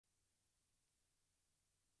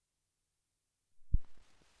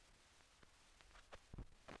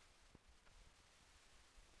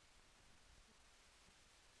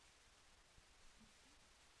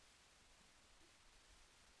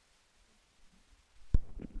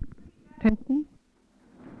Testing.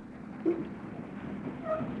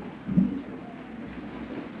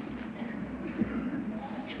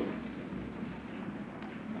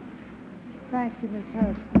 Thank you, Ms.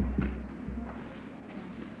 Hudson.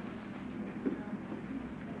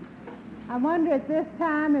 I wonder at this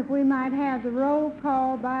time if we might have the roll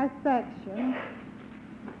call by section.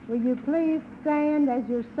 Will you please stand as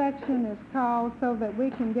your section is called so that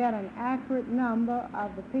we can get an accurate number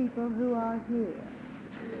of the people who are here?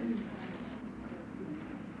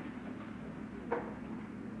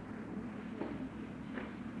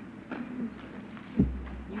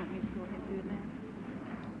 You want me to go ahead and do it now?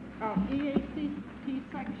 EACT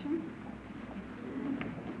section.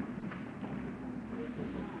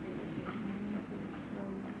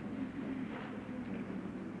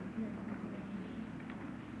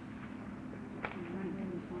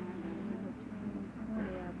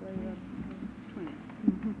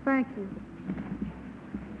 Thank you.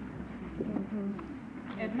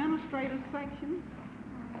 Administrative section.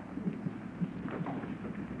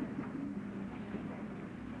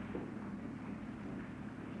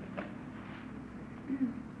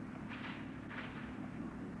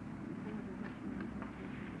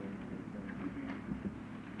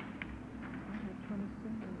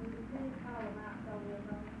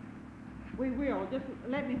 We will. Just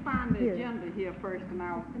let me find the agenda here first, and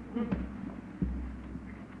I'll...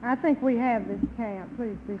 I think we have this count.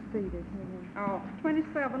 Please be seated.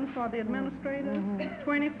 27 for the administrator,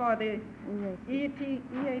 20 for the EAT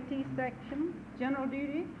section, general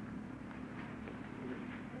duty.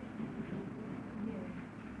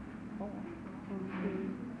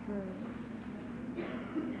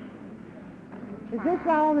 Is this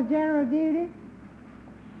all the general duty?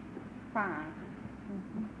 5.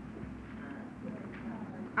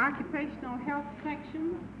 Occupational health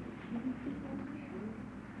section.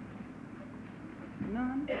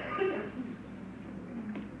 None.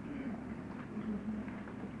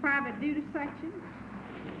 Private duty section.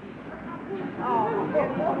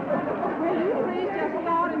 Will you please just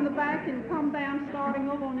start in the back and come down, starting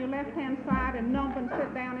over on your left-hand side, and number and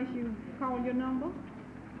sit down as you call your number?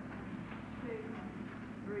 2,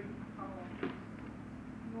 3,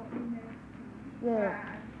 4.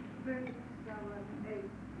 Yeah. 5, 6, 7,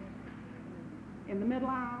 8. In the middle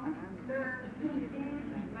aisle. 13,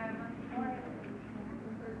 11, 12.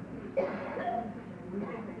 16,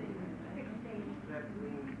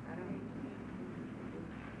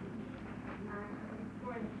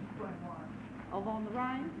 over on the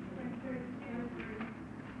right.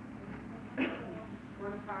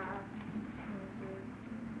 25,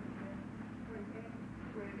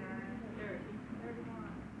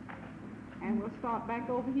 31. And we'll start back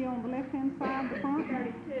over here on the left-hand side of the front.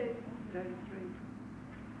 32, 33,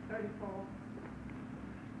 34.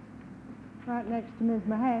 Right next to Ms.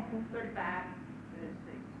 Mahaffey. 35,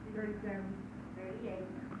 36, 37, 38,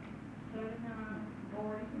 39,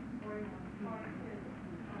 40, 41, 42,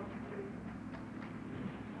 43,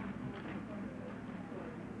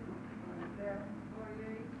 47,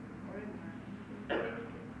 48, 49,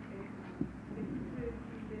 52,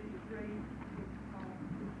 53, 54,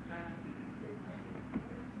 55,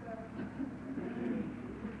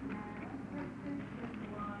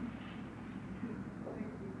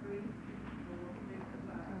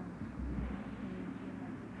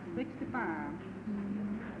 65.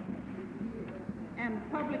 And the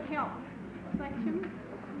public health section.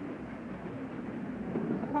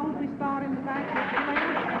 Suppose we start in the back with the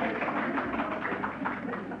left.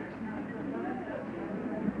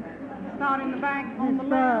 Start in the back on the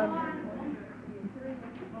left.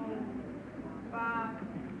 5,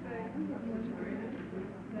 6,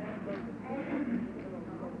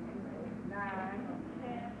 9,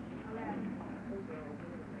 10, 11,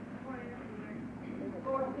 12,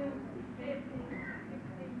 14, 15,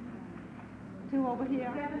 16, 2 over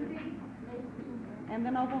here, 17, and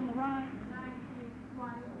then over on the right, 19,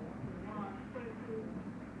 20, 21, 22,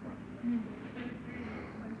 23,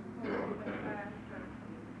 24, 25, 30.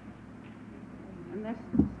 And let's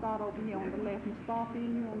start over here on the left. Ms. Barfield,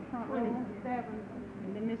 you on the front row. 27,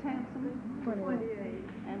 and then Ms. Hanson, 28,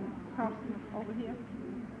 and Carson over here.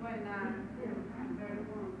 29, 31,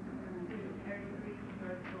 33,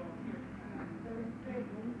 34.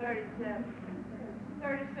 37,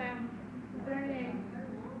 37, 38.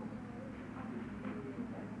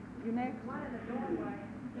 You next? One in the doorway.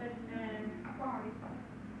 And 40,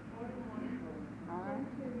 41. All right.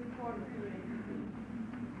 43.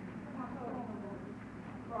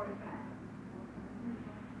 45.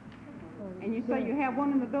 And you say you have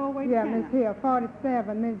one in the doorway? Yeah, Ms. Hill,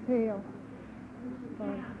 47, Ms. Hill.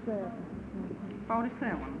 47.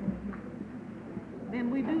 47. then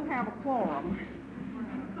we do have a quorum.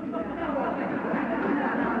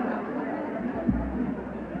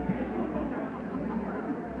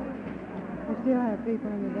 We still have people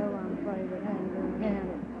in the door, I'm afraid, that haven't been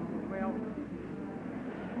counted. Well,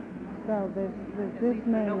 So there's at this least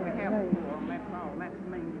we many know we at have a least. quorum, that's all, that's the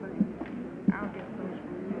main thing. I'll get those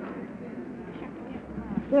from you.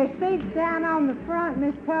 There's seats down on the front,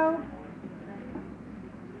 Miss Pope.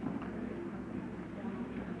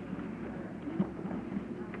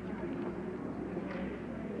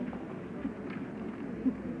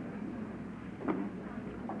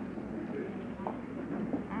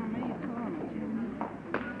 I made furniture,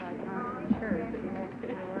 like my church,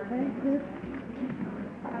 Thank you.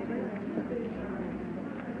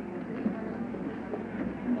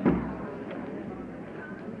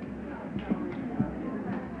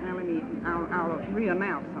 Now I'll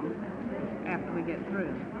re-announce them after we get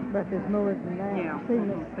through. But there's more than that. Yeah, See,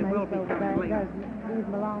 Miss they will Mace be over coming there, later. these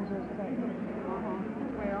belong to us.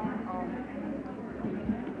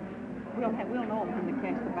 Well, we'll know when they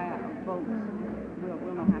cast the ballot, votes.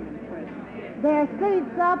 We'll know how many present. There are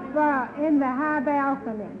seats up in the high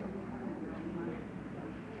balcony.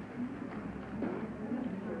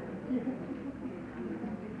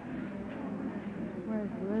 Where's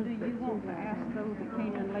Do Elizabeth? you want to ask those that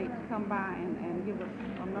came in late to come by and give us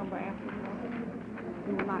a number afterwards?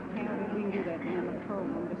 Who were not counted? We can do that at the end of the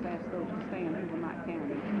program. Just ask those to stand who were not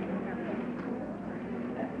counted.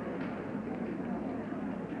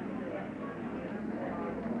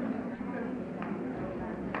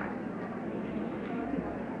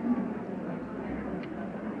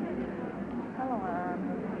 Hello, I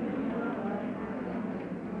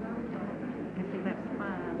see that's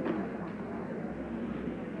fine.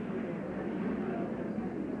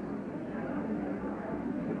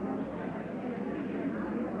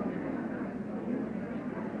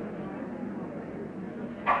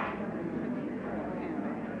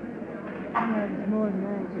 Yeah, there's more than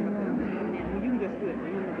that, you know. Well, you can just do it at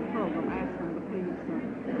the end of the program. Ask them to please,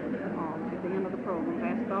 at the end of the program,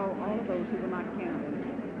 ask all of those who were not counted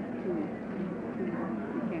to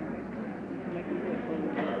be counted. Make them do it for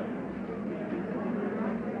you.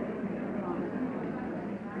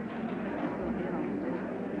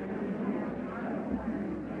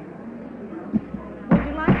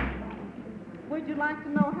 Would you like to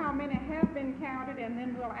know how many have been counted, and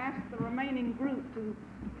then we'll ask the remaining group to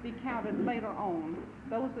be counted later on.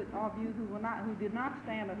 Those of you who did not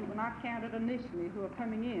stand or who were not counted initially, who are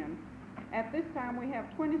coming in. At this time, we have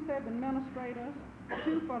 27 administrators,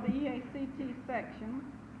 2 for the EACT section,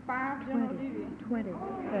 5 general duty. 20.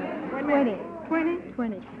 Wait a minute. 20?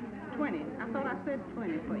 20. 20. I thought I said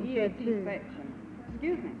 20 for You said EAT two. section.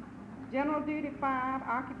 Excuse me. General duty 5,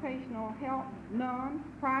 occupational health none,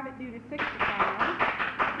 private duty 65,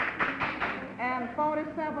 and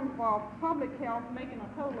 47 for public health, making a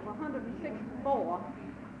total of 164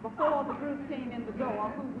 before the group came in the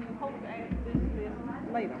door, who we hope to ask this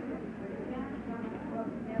later.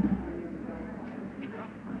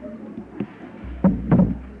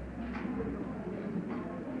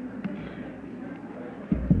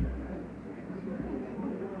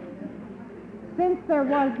 Since there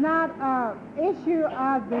was not an issue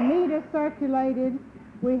of the meter circulated,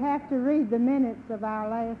 we have to read the minutes of our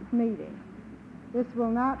last meeting. This will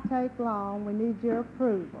not take long. We need your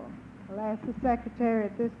approval. I'll ask the secretary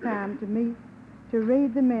at this time to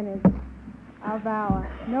read the minutes of our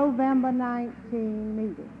November 19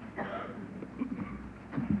 meeting.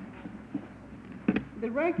 The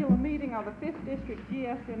regular meeting of the 5th District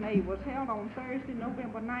GSNA was held on Thursday,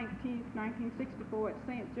 November 19, 1964 at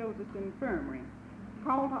St. Joseph's Infirmary.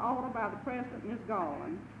 Called to order by the President, Ms.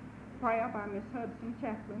 Garland. Prayer by Ms. Hudson,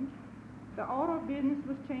 chaplain. The order of business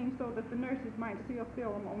was changed so that the nurses might see a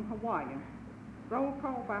film on Hawaii. Roll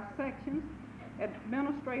call by sections.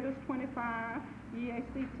 Administrators 25,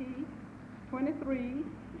 EACT 23,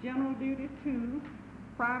 general duty 2,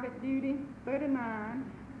 private duty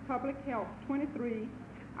 39, public health 23,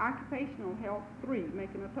 occupational health 3,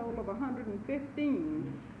 making a total of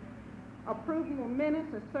 115. Approval of minutes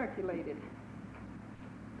is circulated.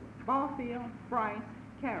 Barfield, Bryce,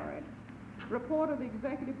 carried. Report of the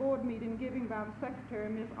executive board meeting given by the secretary,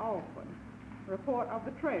 Ms. Alford. Report of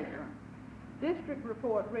the treasurer. District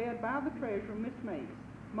report read by the treasurer, Ms. Mace.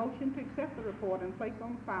 Motion to accept the report and place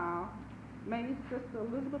on file. Mace, Sister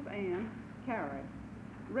Elizabeth Ann, carried.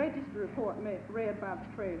 Register report read by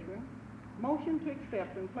the treasurer. Motion to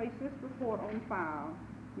accept and place this report on file.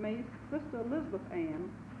 Mace, Sister Elizabeth Ann,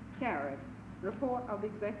 carried. Report of the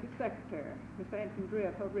executive secretary. Ms. Atkins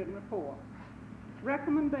read her written report.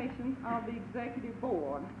 Recommendations of the executive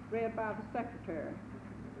board read by the secretary.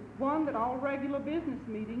 One, that all regular business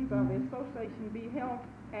meetings of the association be held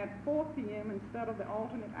at 4 p.m. instead of the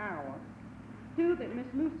alternate hours. Two, that Ms.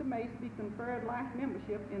 Lucy Mace be conferred life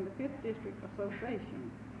membership in the 5th District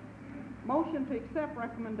Association. Motion to accept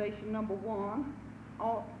recommendation number 1,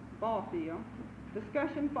 Barfield.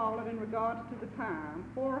 Discussion followed in regards to the time,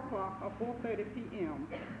 4 o'clock or 4:30 p.m.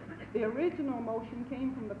 The original motion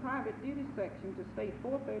came from the private duty section to state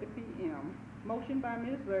 4:30 p.m. Motion by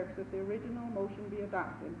Ms. Zerks that the original motion be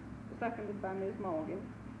adopted, seconded by Ms. Morgan.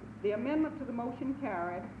 The amendment to the motion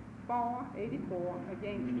carried, 484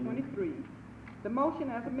 against 23. The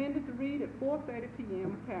motion as amended to read at 4:30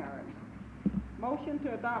 p.m. carried. Motion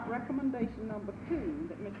to adopt recommendation number 2,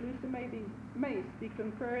 that Ms. Lucy Mace be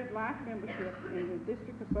conferred life membership in the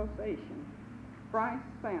District Association. Bryce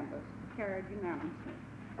Sanders, carried unanimously.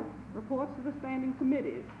 Reports to the standing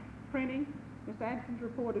committees. Printing, Ms. Atkins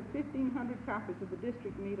reported 1,500 copies of the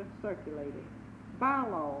district meter circulated.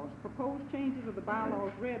 Bylaws, proposed changes of the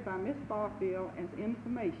bylaws read by Ms. Barfield as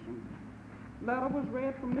information. Letter was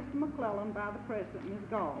read from Mr. McClellan by the President, Ms.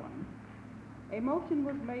 Garland. A motion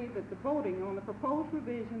was made that the voting on the proposed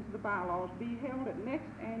revisions of the bylaws be held at next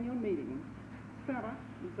annual meeting. Senator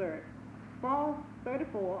Zerk. For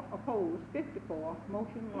 34, opposed 54,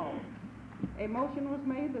 motion lost. A motion was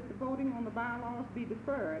made that the voting on the bylaws be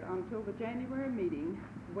deferred until the January meeting.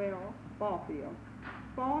 Wells, Barfield.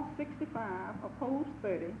 For 65, opposed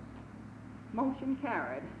 30, motion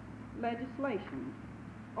carried. Legislation.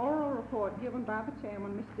 Oral report given by the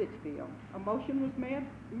chairman, Ms. Stitchfield. A motion was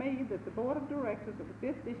made that the Board of Directors of the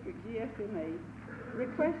 5th District GSNA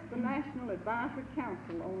request the National Advisory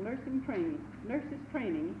Council on Nurses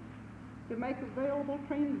Training to make available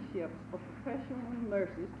traineeships for professional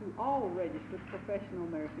nurses to all registered professional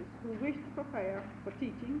nurses who wish to prepare for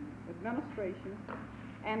teaching, administration,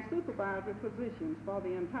 and supervisory positions for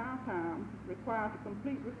the entire time required to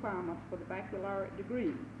complete requirements for the baccalaureate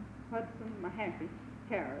degree. Hudson Mahaffey,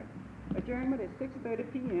 carried. Adjournment at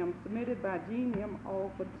 6:30 p.m. submitted by Jean M.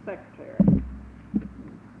 Alford, Secretary.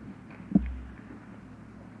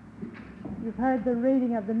 You've heard the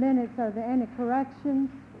reading of the minutes. Are there any corrections?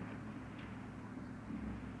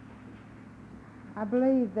 I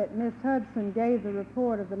believe that Ms. Hudson gave the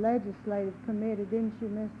report of the Legislative Committee, didn't you,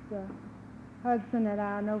 Ms. Hudson, at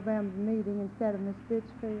our November meeting instead of Ms.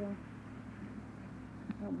 Stitchfield?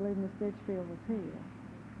 I don't believe Ms. Stitchfield was here.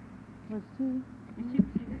 Was she?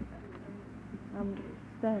 I'm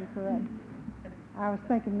staying correct. I was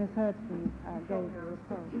thinking Ms. Hudson gave the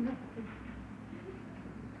report.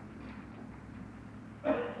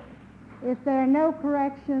 If there are no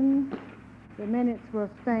corrections, the minutes will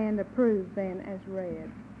stand approved then as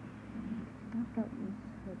read. I thought Ms.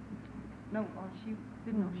 Hudson. No, she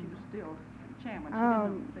didn't know she was still chairman. She didn't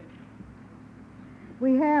know that.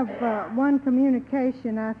 We have one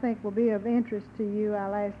communication I think will be of interest to you.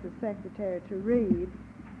 I'll ask the Secretary to read.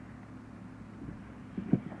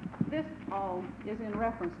 This is in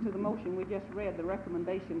reference to the motion we just read, the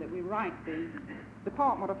recommendation that we write the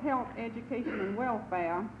Department of Health, Education, and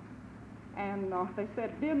Welfare. And they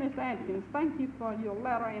said, Dear Ms. Atkins, thank you for your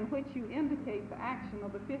letter in which you indicate the action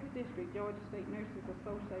of the 5th District Georgia State Nurses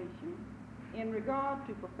Association in regard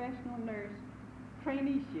to professional nurse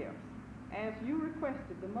traineeships. As you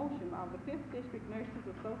requested, the motion of the 5th District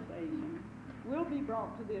Nurses Association will be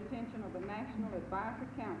brought to the attention of the National Advisory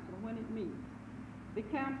Council when it meets. The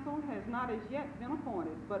council has not as yet been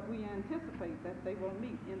appointed, but we anticipate that they will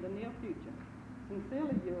meet in the near future.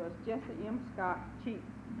 Sincerely yours, Jesse M. Scott, Chief,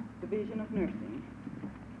 Division of Nursing.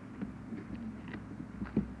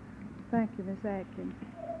 Thank you, Ms. Atkins.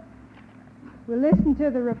 We'll listen to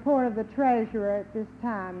the report of the Treasurer at this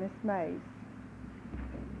time, Ms. Mays.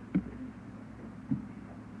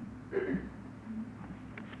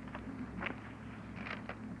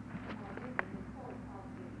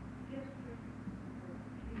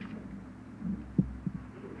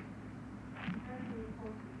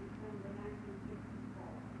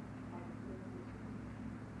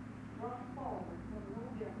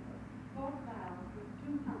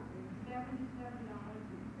 $277.68.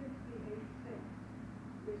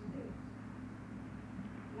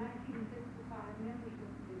 Receipts,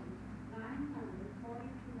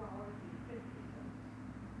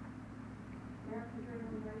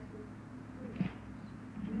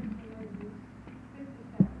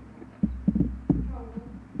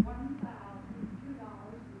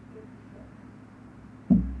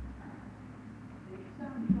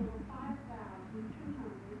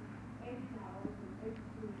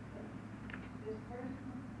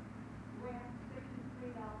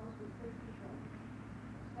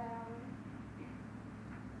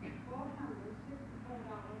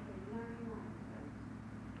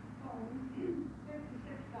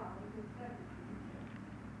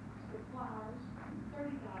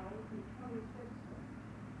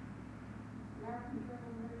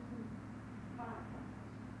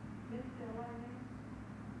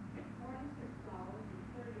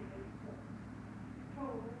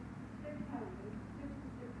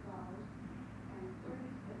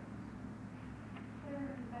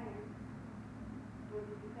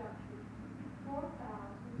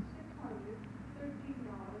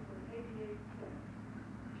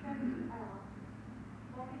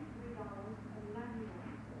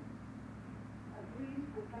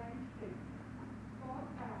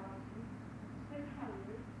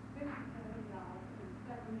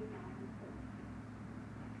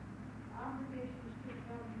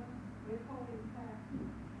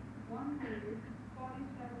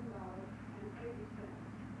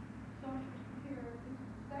 Social Security,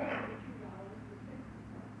 $72.60.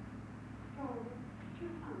 Total,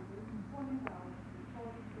 $220.42.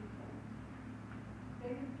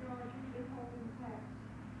 State of Georgia withholding tax,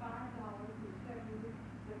 $5.76.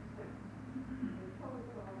 The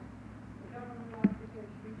total of the government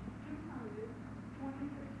obligation, $226.18.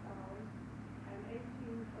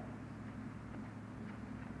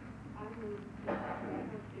 I move to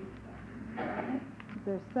Is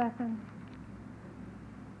there a second?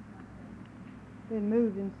 Been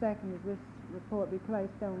moved and seconded this report be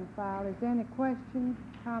placed on the file. Is there any questions,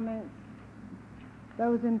 comments?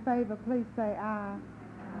 Those in favor, please say aye.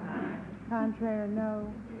 Contrary,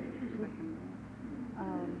 no.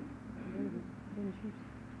 Didn't you?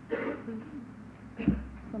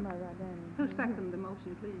 Somebody write down. Who seconded the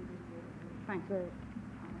motion, please? Thank you. Good.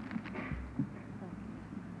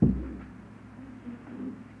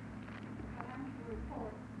 Financial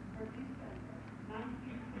report for December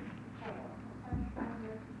 1964, professional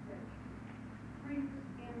registration. Previous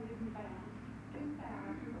ending balance, $2,948.72.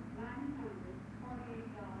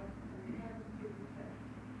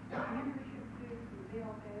 Membership dues and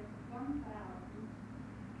bill heads, $1,027.15.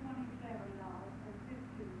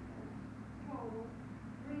 Total,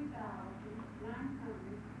 $3,973.32.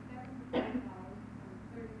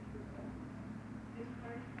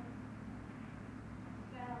 Disbursement,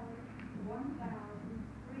 salary, $1,373.32.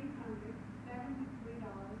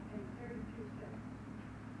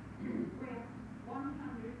 Rent, $125.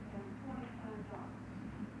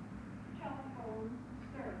 Telephone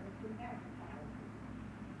service and advertising.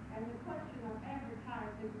 And the question of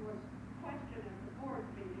advertising was questioned at the board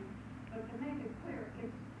meeting, but to make it clear,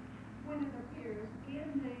 it's when it appears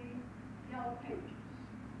in the yellow pages.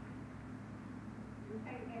 You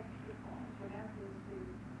pay extra cost, so that is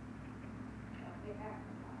the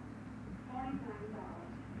advertising. $49.25.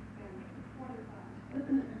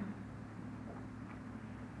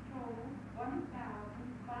 Total, $1,547.57.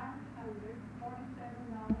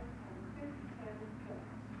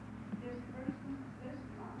 Disbursement this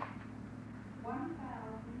month, $1,547.57.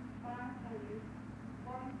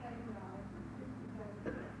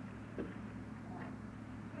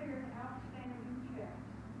 Cleared outstanding checks,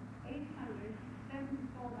 $874.20.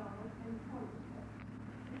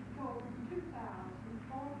 Total, $2,421.77.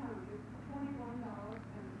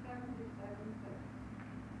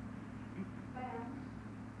 Stamps,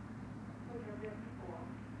 which are read before,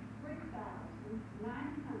 $3,975.32.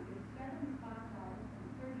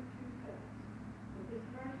 The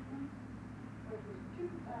disbursement, which was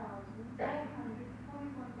 $2,421.77,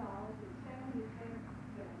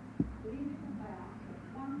 leaving a balance of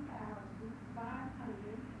 $1,553.55.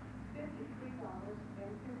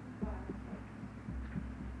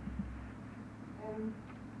 And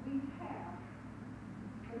we have,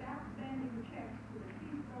 with outstanding checks to the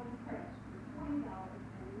Keystone Press for $20.09.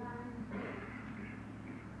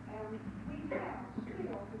 And we have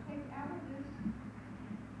still to take out of this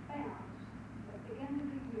balance at the end of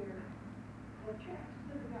the year the checks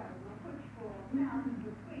to the government, which will amount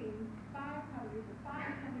between $500 to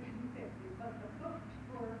 $550, but the books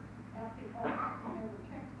were at the office, and the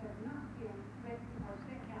checks have not been written or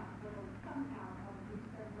sent out, but will come out of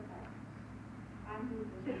December balance. I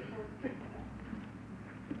move this report to accept.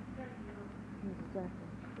 Second.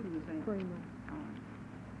 Freeman.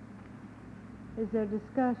 Is there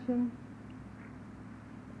discussion?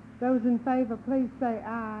 Those in favor, please say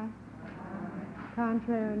aye.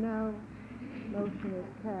 Contrary, no. Motion is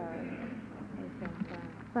carried.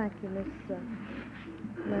 Thank you, Mr.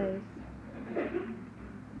 Mays.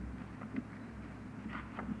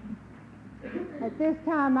 At this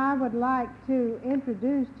time, I would like to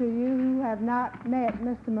introduce to you who have not met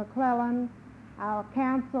Mr. McClellan, our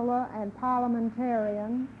counselor and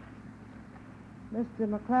parliamentarian. Mr.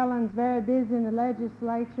 McClellan's very busy in the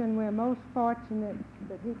legislature, and we're most fortunate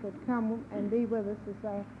that he could come and be with us this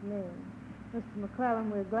afternoon. Mr. McClellan,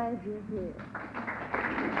 we're glad you're here.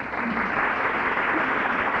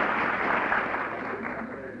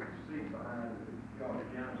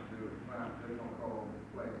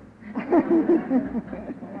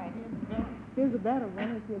 Here's a better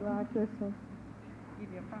one if you like this one.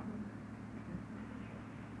 Give you a front one.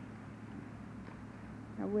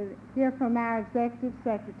 Now we'll hear from our executive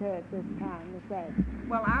secretary at this time, Ms. Adams.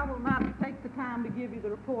 Well, I will not take the time to give you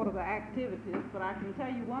the report of the activities, but I can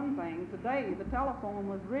tell you one thing. Today, the telephone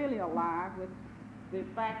was really alive with the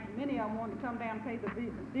fact that many of them wanted to come down and pay the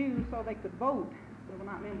dues so they could vote. They were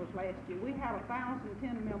not members last year. We had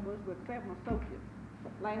 1,010 members with 7 associates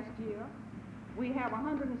last year, We have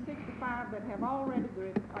 165 that have already,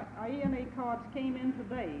 our ENA cards came in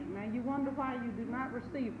today. Now you wonder why you did not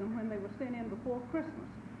receive them when they were sent in before Christmas.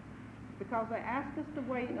 Because they asked us to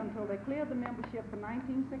wait until they cleared the membership for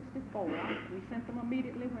 1964. We sent them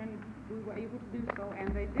immediately when we were able to do so,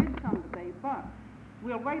 and they did come today. But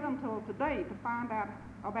we'll wait until today to find out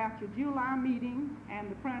about your July meeting, and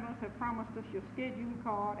the printers have promised us your schedule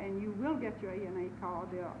card, and you will get your ENA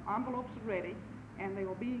card. The envelopes are ready, and they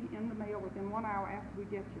will be in the mail within 1 hour after we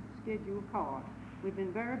get your schedule card. We've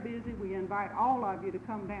been very busy. We invite all of you to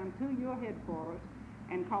come down to your headquarters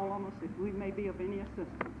and call on us if we may be of any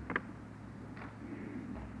assistance.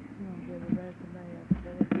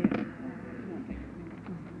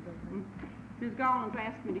 Ms. Garland's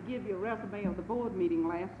asked me to give you a resume of the board meeting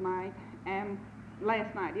last night, and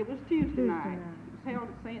it was Tuesday night. It was held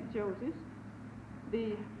at St. Joseph's.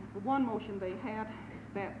 The one motion they had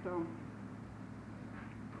that the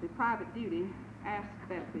private duty asked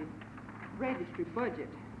that the registry budget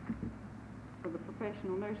for the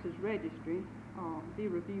professional nurses registry be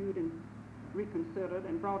reviewed and reconsidered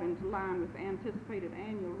and brought into line with the anticipated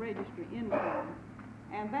annual registry income.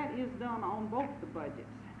 And that is done on both the budgets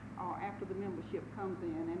after the membership comes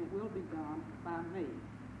in, and it will be done by May.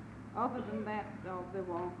 Other than that, there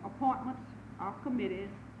were appointments of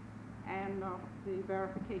committees and the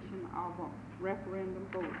verification of a referendum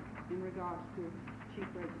vote in regards to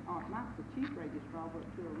not the chief registrar, but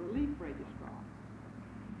to a relief registrar.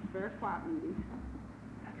 Very quiet meeting.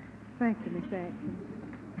 Thank you, Ms. Jackson.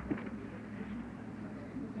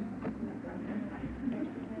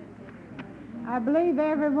 I believe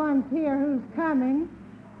everyone's here who's coming,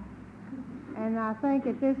 and I think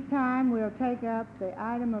at this time we'll take up the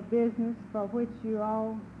item of business for which you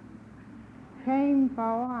all came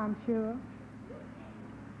for, I'm sure.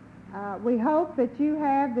 We hope that you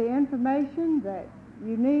have the information that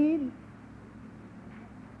you need.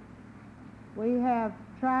 We have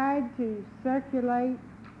tried to circulate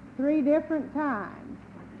 3 different times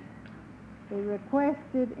the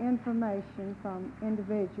requested information from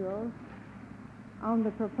individuals on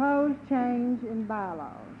the proposed change in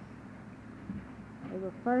bylaws. They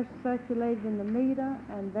were first circulated in the meter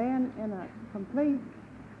and then in a complete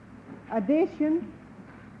edition.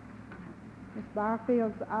 Ms.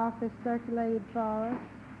 Barfield's office circulated for us,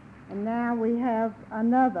 and now we have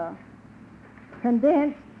another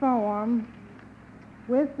condensed form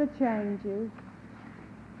with the changes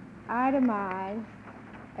itemized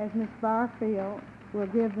as Ms. Barfield will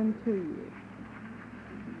give them to you.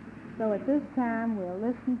 So at this time, we'll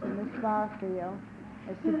listen to Ms. Barfield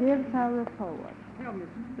as she gives her report. Tell Ms.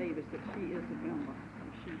 Davis that she is a member.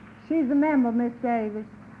 She's a member, Ms. Davis.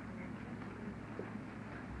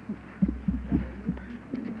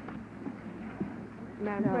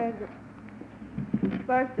 Madam President,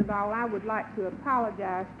 first of all, I would like to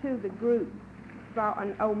apologize to the group for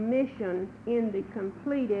an omission in the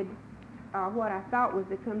completed, what I thought was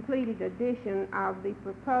the completed edition of the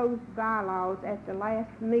proposed bylaws at the last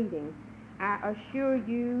meeting. I assure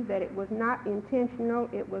you that it was not intentional.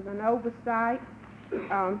 It was an oversight.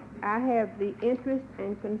 I have the interest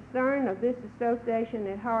and concern of this association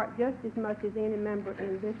at heart just as much as any member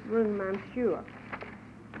in this room, I'm sure.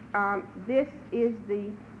 These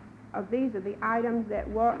are the items that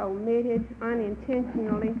were omitted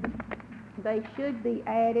unintentionally. They should be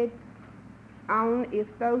added on, if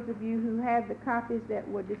those of you who have the copies that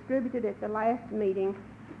were distributed at the last meeting,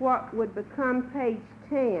 what would become page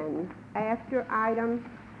 10 after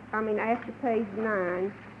page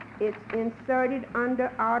 9. It's inserted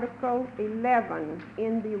under Article 11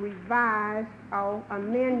 in the revised or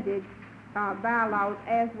amended bylaws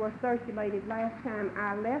as were circulated last time.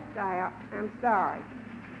 I left out, I'm sorry,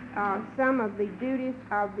 some of the duties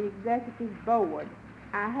of the Executive Board.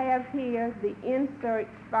 I have here the inserts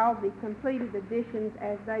for the completed editions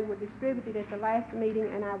as they were distributed at the last meeting,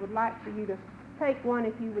 and I would like for you to take one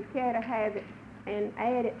if you would care to have it and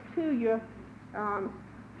add it to your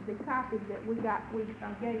the copies that we gave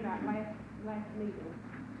out last meeting.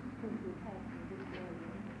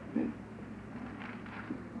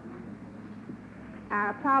 I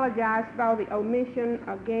apologize for the omission.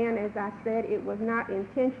 Again, as I said, it was not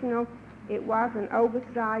intentional. It was an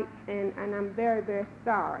oversight, and I'm very, very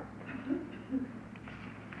sorry.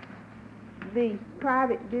 The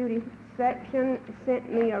private duty section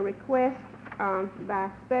sent me a request by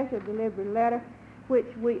special delivery letter, which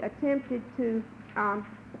we attempted to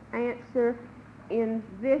answer in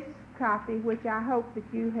this copy, which I hope that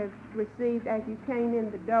you have received as you came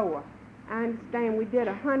in the door. I understand we did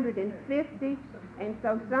 150, And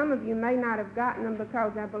so some of you may not have gotten them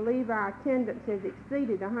because I believe our attendance has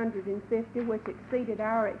exceeded 150, which exceeded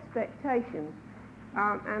our expectations.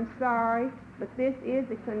 I'm sorry, but this is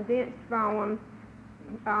a condensed form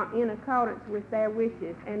in accordance with their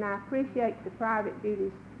wishes, and I appreciate the private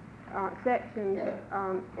duties section's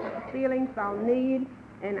feelings on need,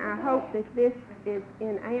 and I hope that this is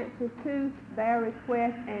in answer to their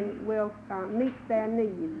request and will meet their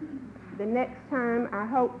needs. The next time, I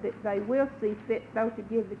hope that they will see fit, though, to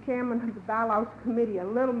give the chairman of the bylaws committee a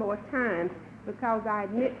little more time, because I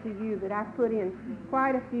admit to you that I put in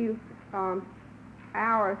quite a few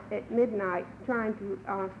hours at midnight trying to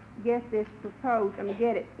get this proposed and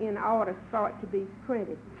get it in order for it to be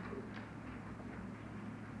printed.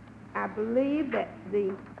 I believe that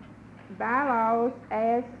the bylaws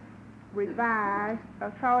as revised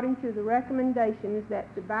according to the recommendations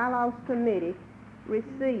that the bylaws committee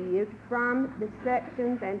received from the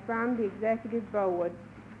sections and from the executive board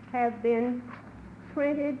have been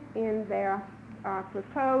printed in their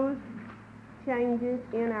proposed changes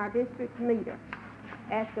in our district meter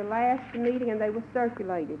at the last meeting, and they were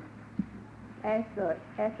circulated as such.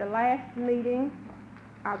 At the last meeting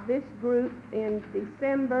of this group in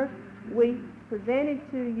December, we presented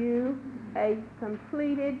to you a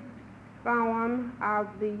completed form of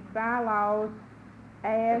the bylaws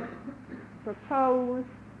as proposed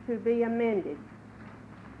to be amended.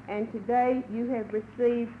 And today you have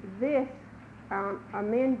received this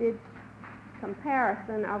amended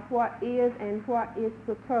comparison of what is and what is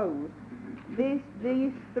proposed.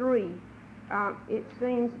 These three, it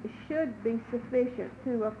seems, should be sufficient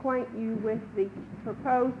to acquaint you with the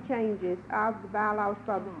proposed changes of the bylaws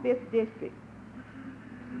for the 5th District.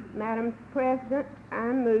 Madam President,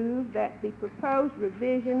 I move that the proposed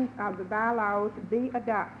revisions of the bylaws be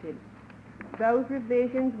adopted. Those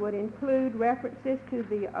revisions would include references to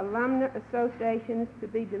the alumni associations to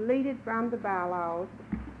be deleted from the bylaws,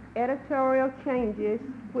 editorial changes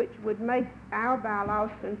which would make our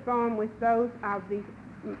bylaws conform with those of the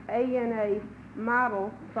ANA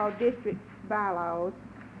model for district bylaws,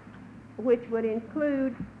 which would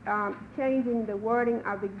include changing the wording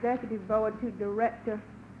of executive board to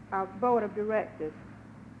board of directors.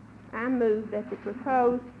 I move that the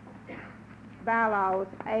proposed bylaws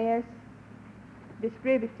as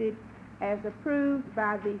distributed as approved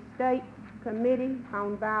by the State Committee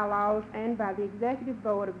on Bylaws and by the Executive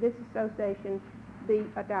Board of this association be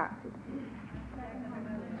adopted.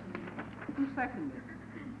 Who seconded it?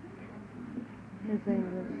 Ms.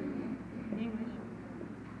 English. English? English.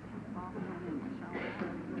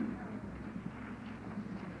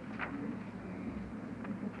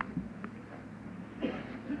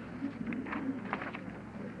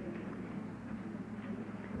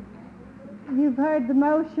 You've heard the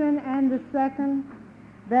motion and the second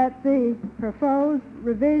that the proposed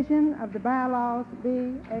revision of the bylaws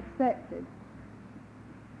be accepted.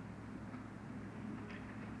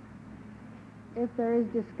 If there is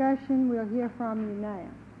discussion, we'll hear from you now.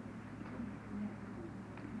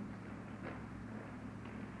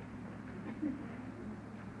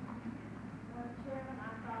 Well, Chairman, I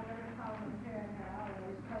thought every parliamentarian had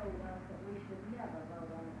always told us that we should never vote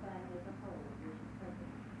on a thing as a whole. We should take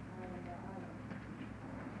it item by item.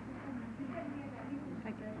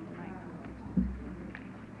 Take it from the night.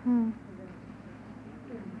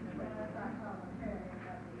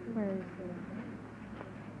 Where is it?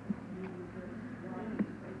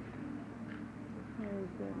 Where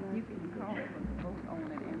is it now? You can call it and vote on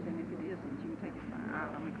it, and then if it isn't, you take it by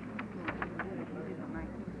item. You did it in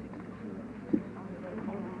 1962.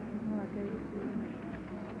 Oh, I gave it to you.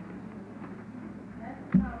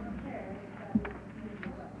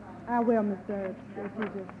 I will, Mr. Earps, if you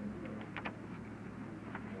just...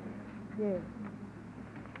 Yes.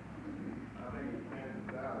 I think it's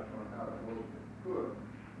handed out on how the motion could.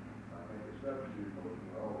 I think a substitute motion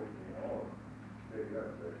will always be in order. Take it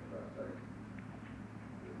up section by section.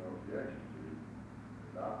 There's no objection to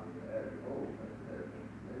adopting it as a whole, as it has been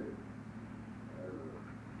submitted. As a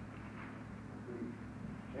complete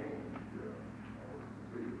change, or a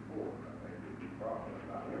complete report, I think it would be proper,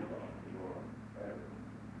 not improper, to go on as it.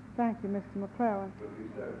 Thank you, Mr. McClellan. But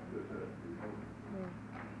we said, this has to be voted.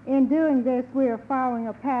 In doing this, we are following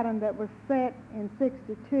a pattern that was set in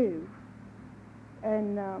 '62,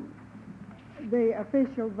 and the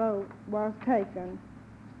official vote was taken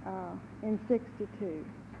in '62.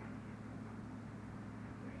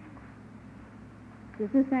 Does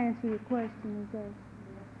this answer your question,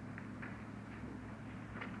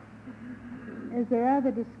 Is there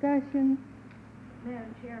other discussion?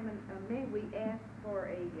 Madam Chairman, may we ask for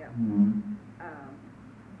a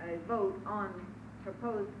vote on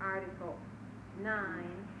proposed Article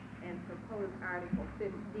 9 and proposed Article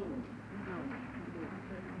 15.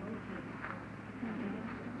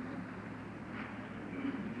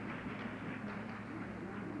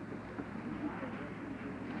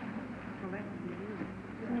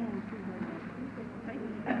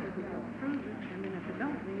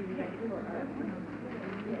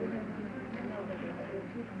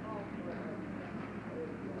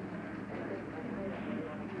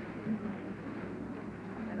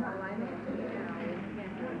 And all I have to do now is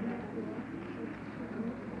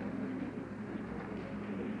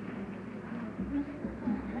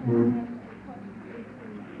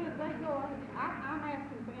Could they go, I'm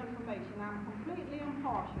asking for information, I'm completely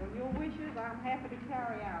impartial, your wishes I'm happy to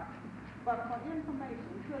carry out. But for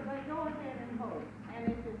information, could they go ahead and vote? And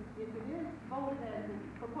if it is voted as it's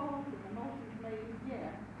proposed, if the motion's made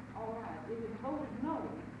yes, all right. If it's voted no,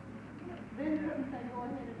 then couldn't they go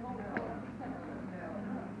ahead and vote for it separately?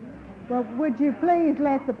 Well, would you please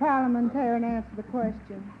let the parliamentarian answer the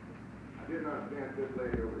question? I didn't understand this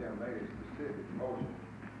lady over there made a specific motion,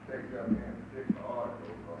 takes up in a particular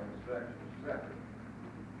article or in a section separate.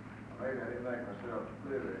 Maybe I didn't make myself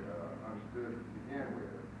clearly understood to begin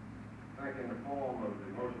with. I think in the form of the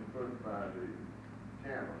motion put by the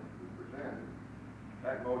chairman who presented,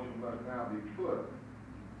 that motion must now be put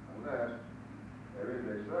unless there is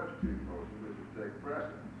a substitute motion which would take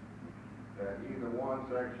precedence that either one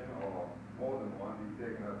section or more than one be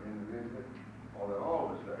taken up individually or that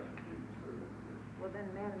all the sections be considered individually. Well, then,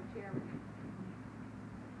 Madam Chairman,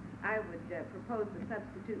 I would propose the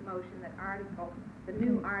substitute motion that the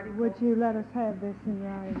new article... Would you let us have this in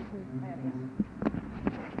writing, please?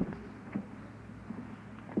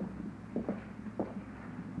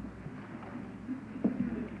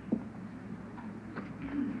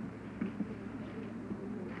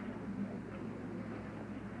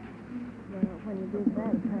 Well, when you did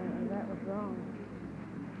that, apparently that was wrong.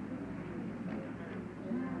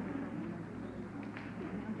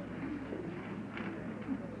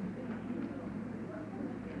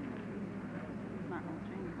 It's not gonna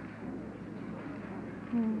change.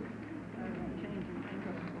 Hmm.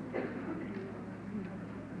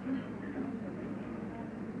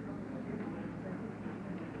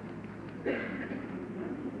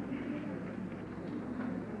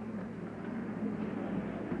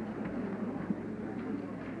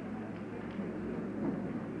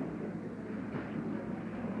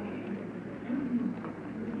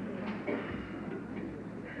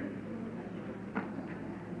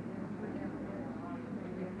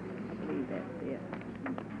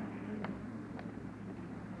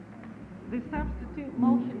 The substitute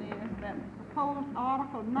motion is that proposed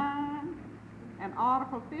Article 9 and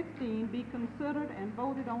Article 15 be considered and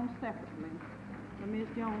voted on separately. So, Ms.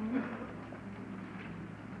 Jones?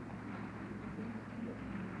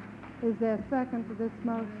 Is there a second to this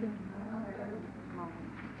motion?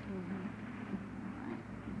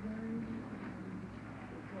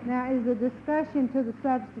 Now, is there discussion to the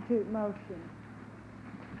substitute motion?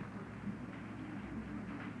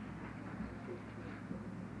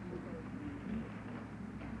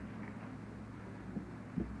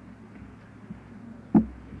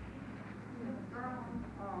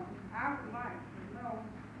 I would like to know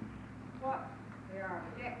what they are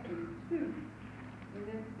objecting to in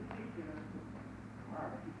this particular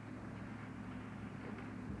article.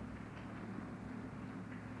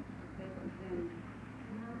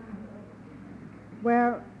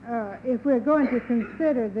 Well, if we're going to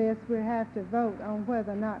consider this, we have to vote on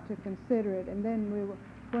whether or not to consider it, and then we will,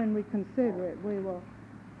 when we consider it, we will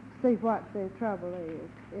see what the trouble is,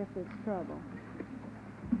 if it's trouble.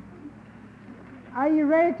 Are you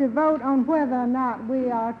ready to vote on whether or not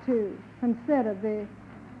we are to consider the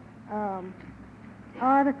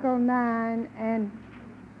Article 9 and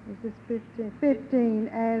is this 15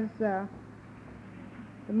 as the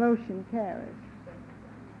motion carries?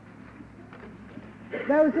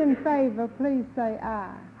 Those in favor, please say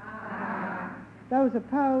aye. Aye. Those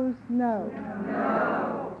opposed, no.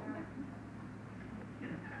 No.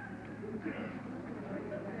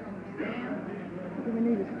 Do we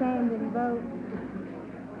need a standing vote?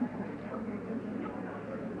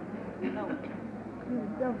 No.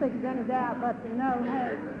 Don't think there's any doubt but the no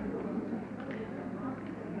has.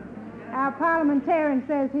 Our parliamentarian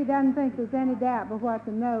says he doesn't think there's any doubt but what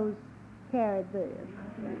the noes carried this.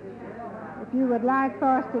 If you would like for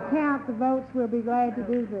us to count the votes, we'll be glad to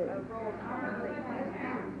do this.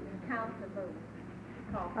 Count the votes.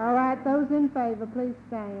 All right, those in favor, please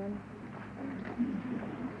stand.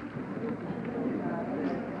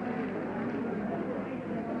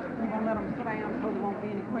 gonna let them sit down so there won't be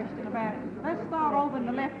any question about it. Let's start over in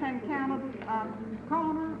the left-hand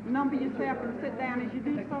corner, number yourself and sit down as you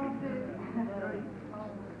do so.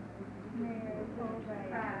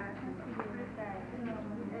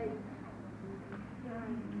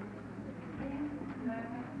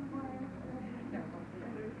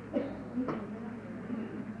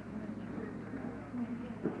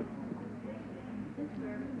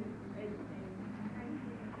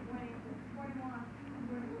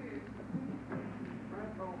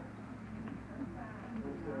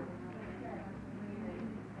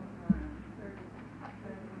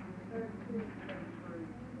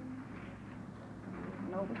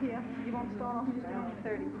 And over here, you want to start off just down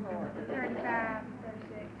 34, 35,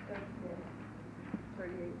 36,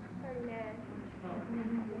 38. 39.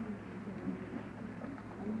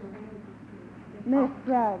 Miss,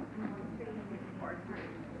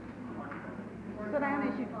 Sit down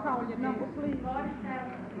as you call your number, please.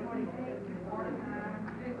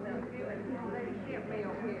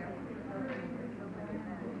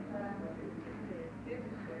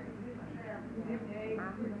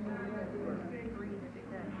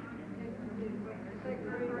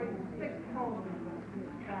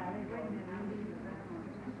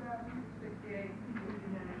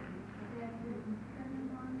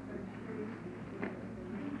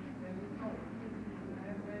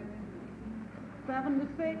 Seven to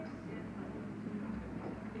 6.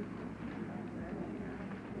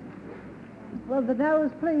 will the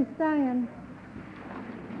doors please stand?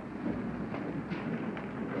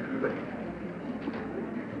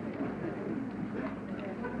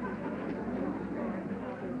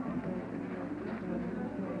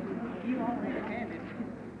 You already have it.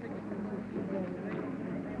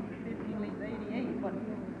 15 leaves 88, but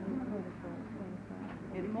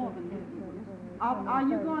it's more than that. Are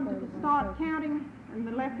you going to start counting on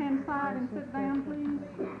the left-hand side and sit down,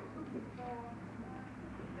 please?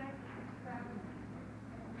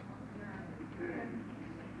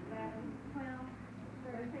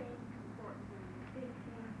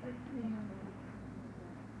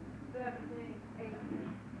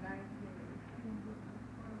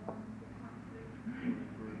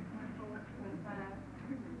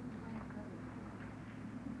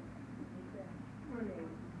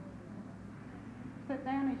 Sit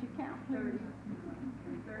down as you count, please.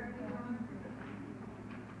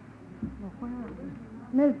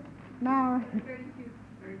 Miss Mauer,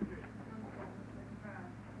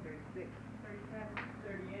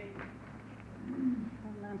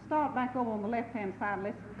 And start back over on the left-hand side.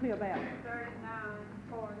 Let's clear that. 39,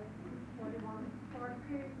 40, 41,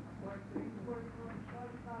 42, 43, 44,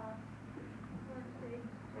 45, 46,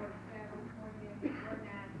 47, 48,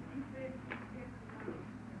 49, 50,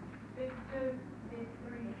 52,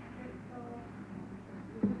 53, 54,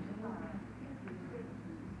 55.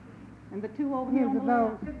 And the two over here here's on the the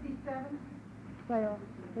vote. left. 57, Sale,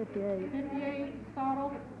 58. 58, start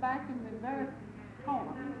over back in the very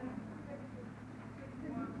corner.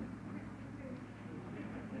 61.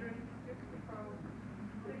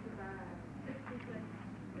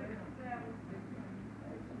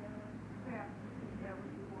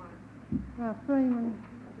 Freeman,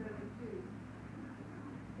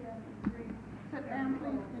 Sit down,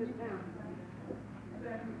 please. Sit down.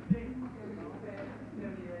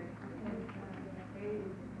 Mm-hmm.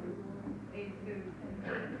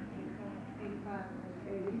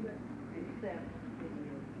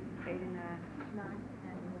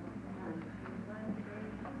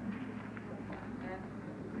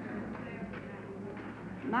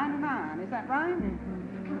 99, is that right?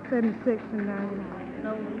 76 and 99.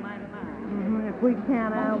 No, 99. If we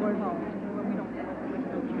count ours, Well, we don't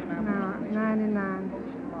have no, 99.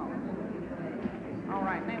 All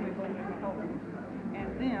right, now we go to the vote. And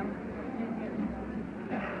then,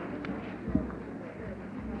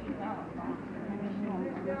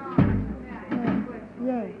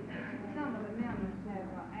 Yay. Some of the members have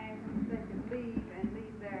asked if they can leave and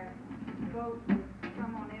leave their vote with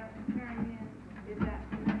someone else to turn in. Is that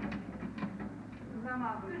correct? Some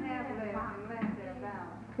of them have left and left their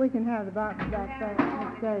ballot. We can have the box back there,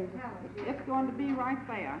 Miss Davis. it's going to be right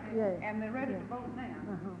there. Yes. And they're ready to Yes. vote now.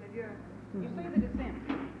 Uh-huh. But you're, You see that it's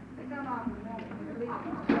empty. some of them want to leave.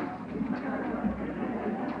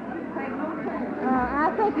 Take no time.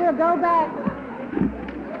 I think we'll go back.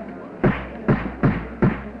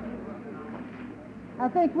 I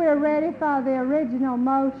think we're ready for the original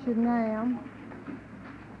motion now.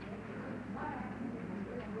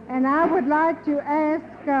 And I would like to ask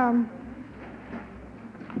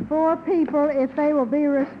 4 people if they will be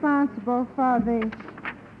responsible for the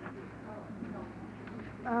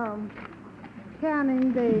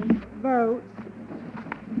counting the votes.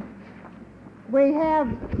 We have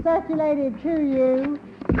circulated to you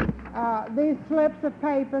these slips of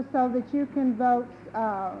paper so that you can vote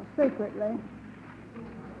secretly.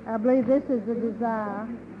 I believe this is the desire.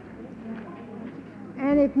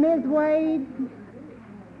 And if Ms. Wade,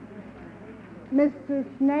 Mrs.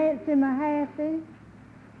 Nancy Mahaffey,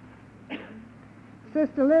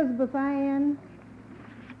 Sister Elizabeth Ann,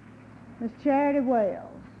 Miss Charity Wells,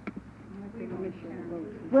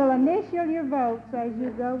 will initial your votes as you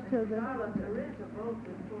go to the... There is a vote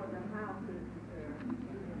before the House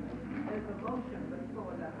there's a motion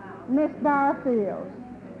before the House. Miss Barfield,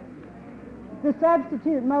 the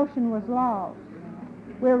substitute motion was lost.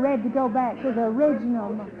 We're ready to go back to the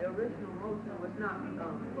original. The original motion was not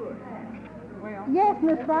put. Well, Yes,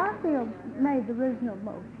 Miss Barfield made the original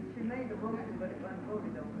motion. She made the motion, but it wasn't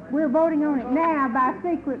voted on. We're voting on it now by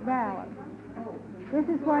secret ballot. This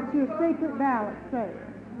is what your secret ballot says.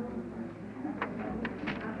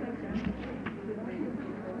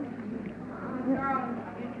 Charles,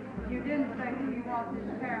 you didn't say you want this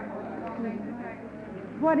terrible, you want me to take it.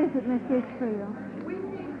 What is it, Miss Ditchfield? We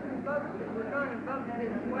need to vote, we're going to vote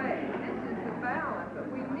this way. This is the ballot, but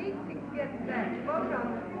we need to get that vote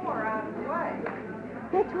on the floor out of the way.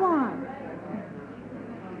 Which one?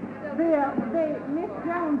 The Miss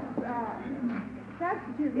Jones'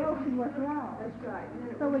 substitute motion was lost. That's right.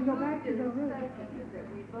 So we go back to the original. That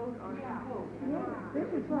we vote on the whole. Yes, this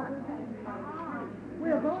is what we're doing.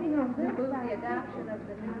 We're voting on this side. adoption of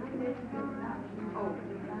the new.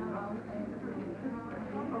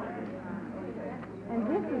 And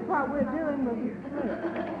this is what we're doing with the slip.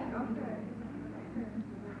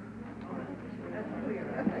 That's clear.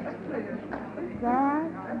 That's clear. Is that all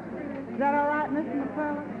right? Is that all right, Mr.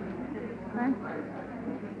 McCullough? Thank you.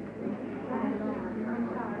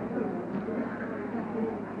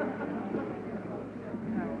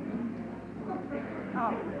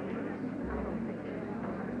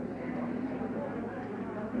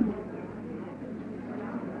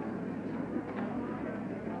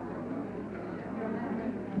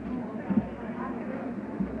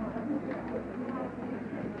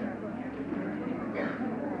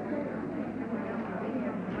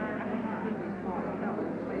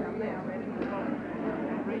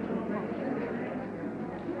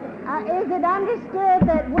 Is it understood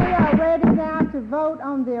that we are ready now to vote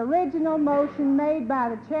on the original motion made by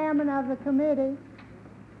the chairman of the committee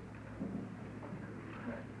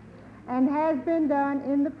and has been done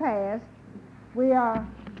in the past? We are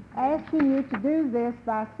asking you to do this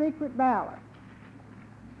by secret ballot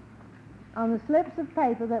on the slips of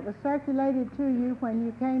paper that was circulated to you when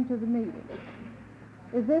you came to the meeting.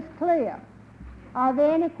 Is this clear? Are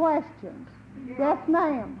there any questions? Yes,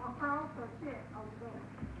 ma'am.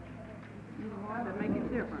 to make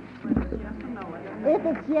it different, whether it's yes or no. If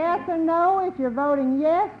it's yes or no, if you're voting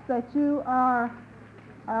yes, that you are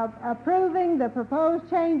approving the proposed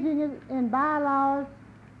changing in bylaws,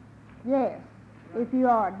 yes. If you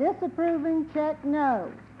are disapproving, check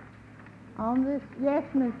no. On this, yes,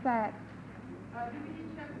 Ms. Sachs. Do we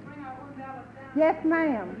each have to bring our own ballots down? Yes,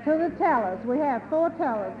 ma'am, to the tellers. We have 4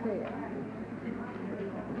 tellers here.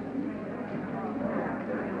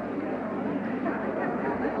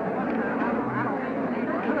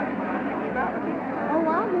 Oh,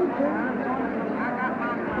 I do too.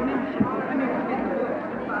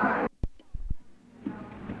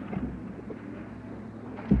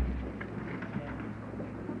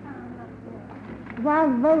 While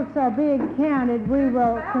the votes are being counted, we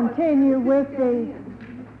will continue with the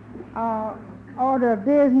order of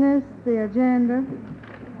business, the agenda.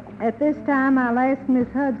 At this time, I'll ask Ms.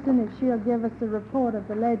 Hudson if she'll give us a report of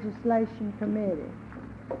the Legislation Committee.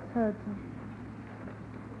 Ms. Hudson.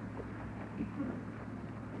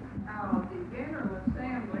 The General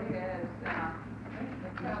Assembly, as Mr.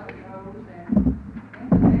 McCullough knows, and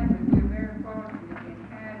incidentally, we're very fortunate in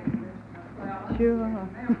having Mr. McCullough Sure. as a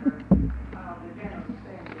member of the General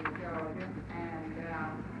Assembly of Georgia, and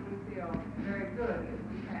we feel very good that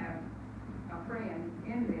we have a friend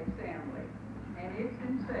in the Assembly, and it's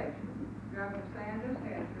in session. Governor Sanders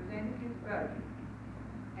has presented his budget,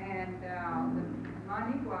 and the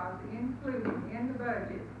money was included in the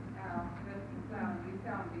budget. Mr. McCullough, you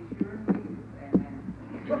tell me, be sure and read it there now.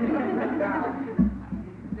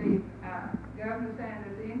 Governor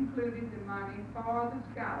Sanders included the money for the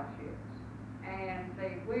scholarships, and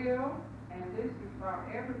they will, and this is for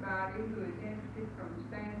everybody who is interested from the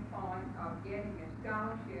standpoint of getting a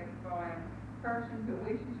scholarship for a person who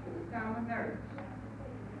wishes to become a nurse.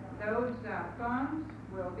 Those funds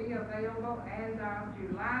will be available as of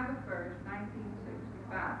July the 1st,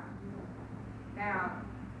 1965. Now,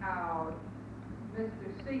 Mr.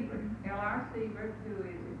 Siebert, L.R. Siebert, who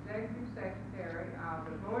is Executive Secretary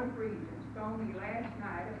of Regents phoned me last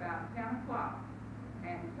night about 10 o'clock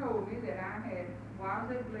and told me that I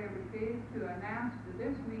was at liberty to announce to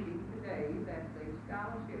this meeting today that the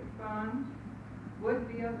scholarship funds would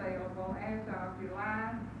be available as of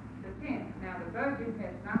July the 10th. Now, the budget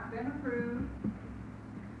has not been approved.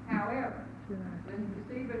 However, Mr.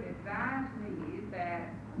 Siebert advised me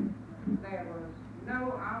that there was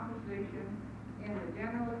no opposition in the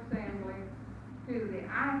General Assembly to the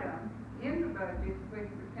item in the budget which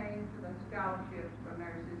pertains to the scholarships for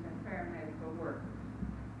nurses and paramedical workers.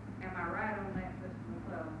 Am I right on that, Mr.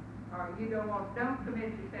 McClellan? Or you don't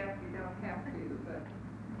commit yourself, you don't have to, but.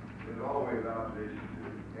 There's always opposition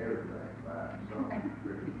to everything by some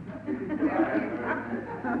degree.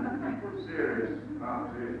 Serious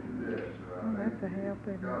opposition to this, That's a help,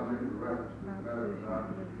 isn't it? because it was reference to the medical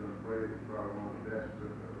doctors, I'm afraid it's probably one of the best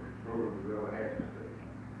programs we've ever had in the state.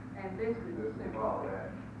 And this is This will follow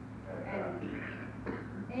that.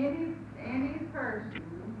 And any person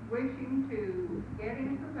wishing to get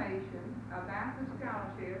information about the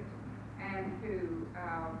scholarships and to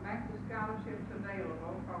make the scholarships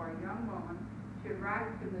available for a young woman should write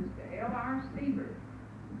to Mr. L.R. Siebert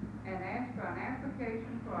and ask for an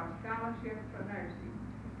application for a scholarship for nursing.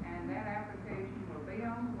 And that application will be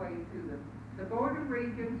on the way to the Board of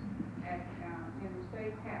Regents at in the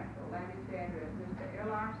state capitol. That is the address, Mr.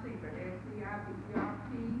 L.R. Siebert,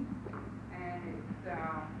 S-C-I-B-E-R-T, and it's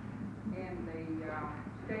in the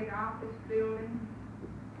state office building,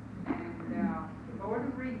 and the Board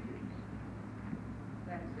of Regents.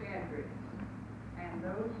 That's the address. And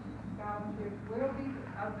those scholarships will be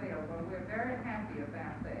available. We're very happy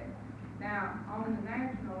about that. Now, on the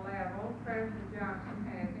national level, President Johnson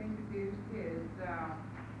has introduced his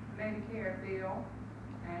Medicare bill,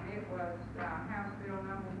 and it was House Bill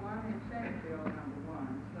number 1 and Senate Bill number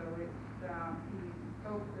 1. So it's he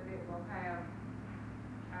hopes that it will have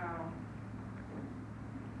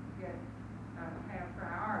have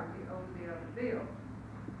priority over the other bills.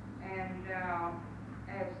 And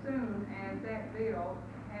as soon as that bill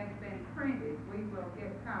has been printed, we will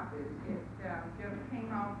get copies. It just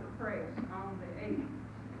came off the press on the 8th.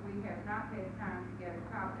 We have not had time to get a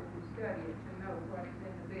copy to study it to know what is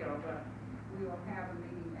in the bill, but we will have a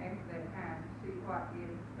meeting after that time to see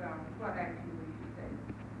what action we should take.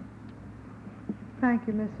 Thank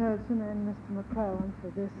you, Ms. Hudson and Mr. McClellan, for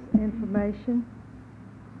this information.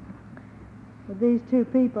 With these two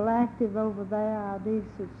people active over there, our needs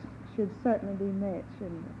should certainly be met,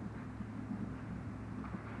 shouldn't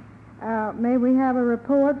it? May we have a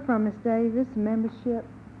report from Ms. Davis, Membership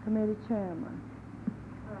Committee Chairman?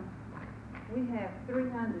 We have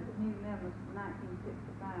 300 new members from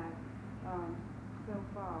 1965 so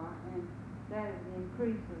far, and that is an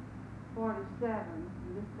increase of 47 from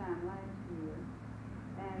this time last year.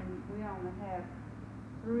 And we only have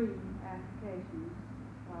 3 applications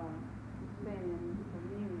pending for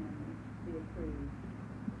new members to be approved.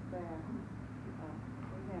 That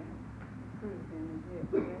we haven't approved them as yet.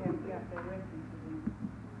 They haven't got their references in.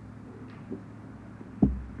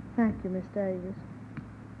 Thank you, Ms. Davis.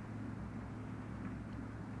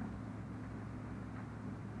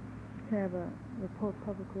 Have a report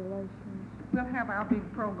public relations. We'll have our big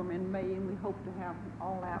program in May, and we hope to have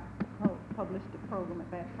all out published the program at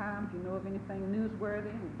that time. If you know of anything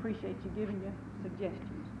newsworthy, we appreciate you giving your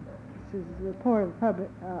suggestions. This is the report of the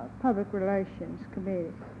Public Relations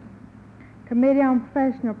Committee. Committee on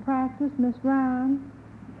Professional Practice, Ms. Ryan,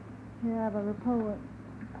 you have a report.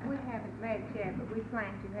 We haven't met yet, but we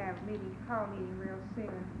plan to have a call meeting real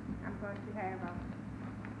soon. I'm going to have a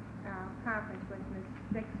conference with Ms.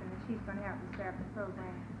 Dixon, and she's going to help me set up the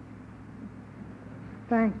program.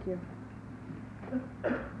 Thank you.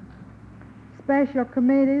 Special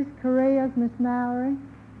Committees, Careers, Ms. Mallory,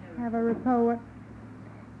 have a report.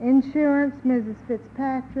 Insurance, Mrs.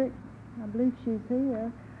 Fitzpatrick, I believe she's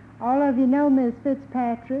here. All of you know Ms.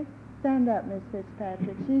 Fitzpatrick. Stand up, Ms.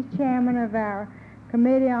 Fitzpatrick. She's chairman of our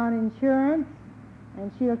Committee on Insurance,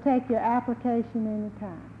 and she'll take your application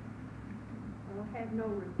anytime. I have no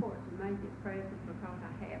report to make at present because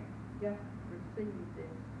I have just received this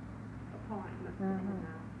appointment and I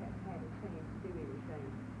haven't had a chance to do anything.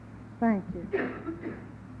 Thank you.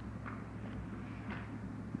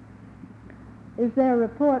 Is there a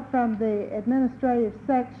report from the administrative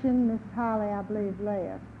section? Ms. Holly, I believe,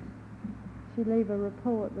 left. She leave a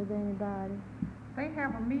report with anybody? They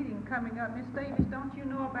have a meeting coming up. Ms. Davis, don't you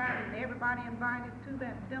know about it? And everybody invited to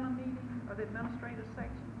that dinner meeting of the administrative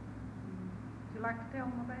section? Would you like to tell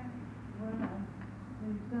them about it? Well,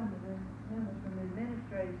 maybe some of the members from the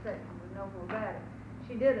administrative section would know more about it.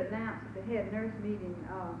 She did announce at the head nurse meeting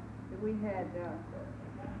that we had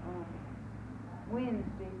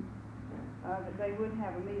Wednesday, that they would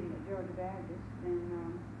have a meeting at Georgia Baptist,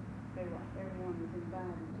 and, everyone was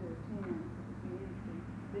invited to attend. If you interested.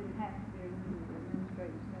 Didn't have to be a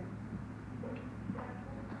administrative session.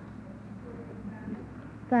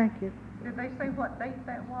 Thank you. Did they say what date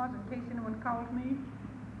that was in case anyone calls me?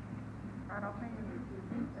 Right offhand.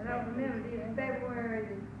 I don't remember, it's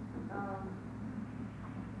February,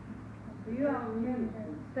 do you all remember?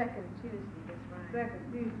 Second Tuesday, that's right.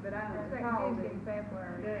 Second Tuesday, but I don't Second recall Tuesday the in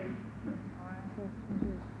February. day.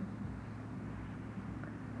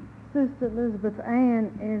 Sister Elizabeth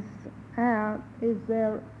Ann is out. Is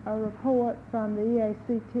there a report from the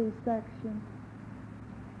EACT section?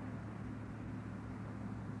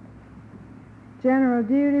 General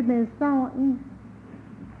duty, Ms. Thornton.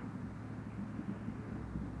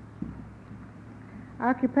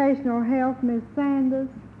 Occupational health, Ms. Sanders.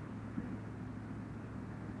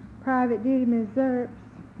 Private duty, Ms. Zerps.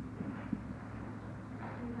 We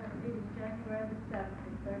have a meeting January the 7th at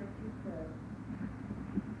 32:30.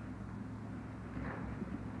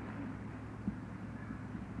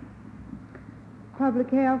 Public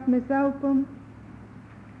health, Ms. Opham.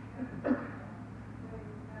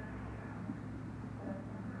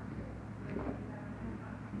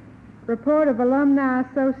 Report of Alumni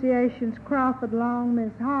Associations, Crawford Long,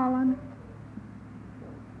 Ms. Holland.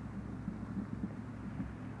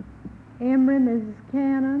 Emory, Mrs.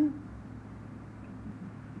 Cannon.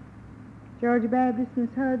 Georgia Baptist, Ms.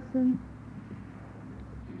 Hudson.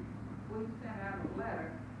 We sent out a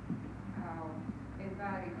letter,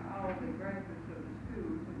 inviting all the graduates of the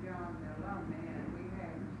school to join the alumni, and we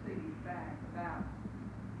have received back about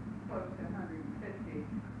close to 150,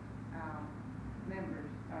 members,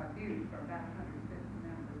 views for about 150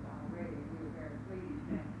 members already. We were very pleased,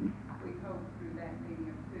 and we hope through that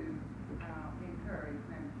medium to, encourage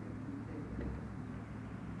membership in the city.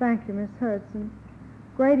 Thank you, Ms. Hudson.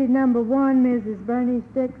 Graded number 1, Mrs. Bernice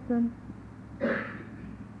Dixon.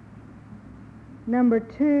 Number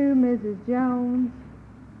 2, Mrs. Jones.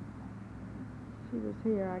 She was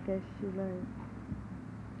here, I guess she left.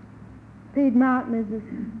 Piedmont, Mrs.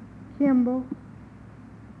 Kimball.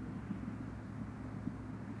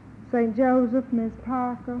 St. Joseph, Ms.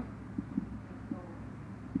 Parker.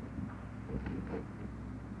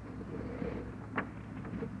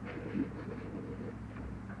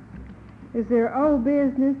 Is there old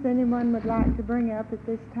business anyone would like to bring up at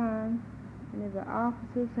this time? Any of the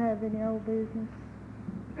officers have any old business?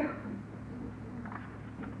 I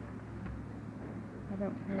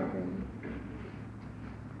don't have any.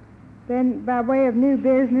 Then, by way of new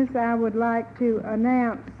business, I would like to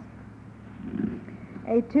announce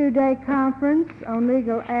a 2-day conference on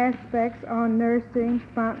legal aspects on nursing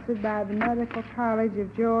sponsored by the Medical College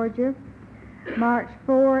of Georgia, March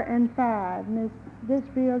 4 and 5. Ms.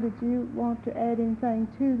 Ditchfield, did you want to add anything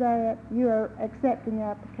to that? You are accepting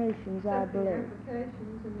applications, I Accepting believe.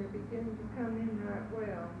 applications, and they're beginning to come in right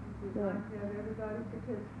well. We'd Good. like to have everybody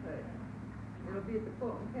participate. It'll be at the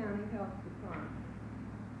Fulton County Health Department.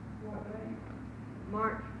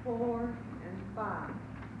 March 4 and 5.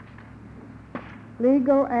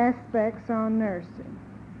 Legal aspects on nursing.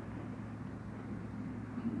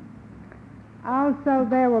 Also,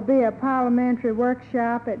 there will be a parliamentary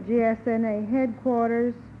workshop at GSNA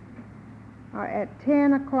headquarters at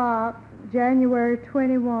 10 o'clock, January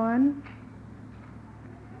 21.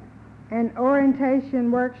 An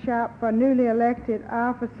orientation workshop for newly elected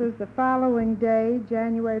officers the following day,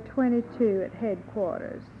 January 22, at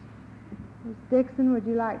headquarters. Ms. Dixon, would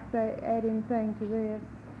you like to add anything to this?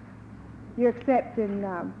 You're accepting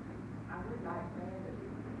I would like to add that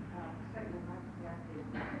certainly like to get the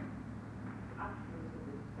officers of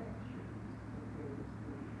the section prepared this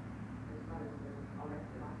week, as well as the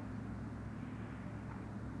elected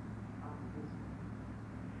officers.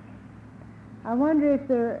 I wonder if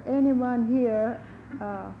there are anyone here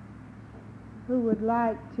who would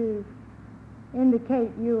like to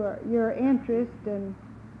indicate your interest, and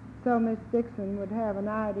so Ms. Dixon would have an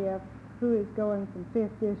idea of who is going from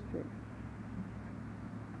 5th District.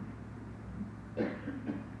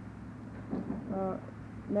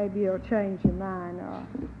 Maybe you'll change your mind or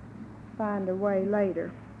find a way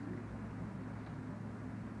later.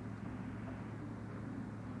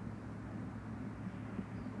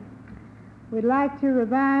 We'd like to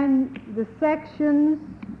remind the sections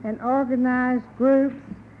and organized groups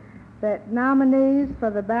that nominees for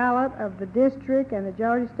the ballot of the district and the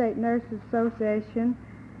Georgia State Nurses Association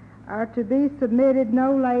are to be submitted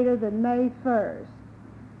no later than May 1st,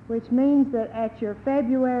 which means that at your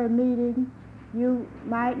February meeting, you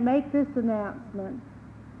might make this announcement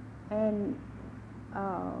and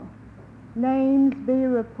names be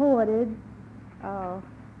reported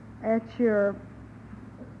at your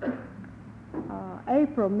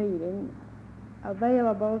April meeting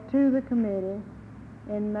available to the committee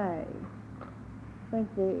in May. I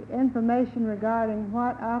think the information regarding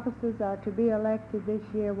what officers are to be elected this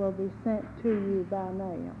year will be sent to you by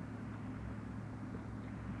mail.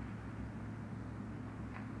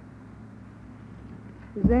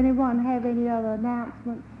 Does anyone have any other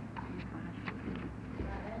announcements?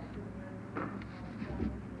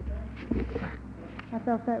 I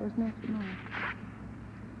thought that was next month.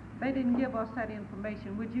 They didn't give us that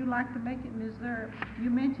information. Would you like to make it, Ms. Zerb?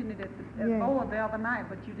 You mentioned it at the Yes. board the other night,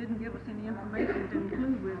 but you didn't give us any information to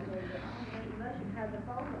include with it. Unless you have the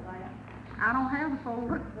folder there. I don't have the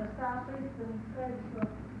folder. The Southeastern Federal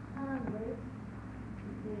Congress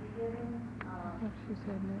is giving, What she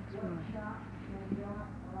said next month. workshops and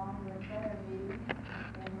joint along with their meeting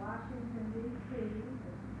in Washington D.C.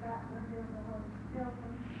 at Scotland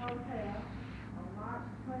Hilton Hotel on March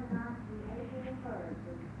 29th through April the 3rd.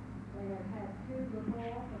 They have had two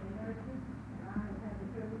before for the nurses, and I have had the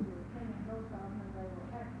privilege of attending both of them, and they were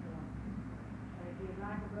excellent. If you'd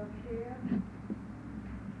like a brochure,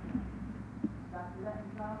 Dr.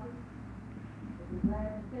 Letton's office, we'd be glad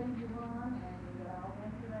to send you one, and you get all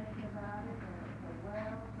information about it, and it's a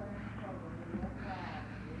well-planned program. That's right.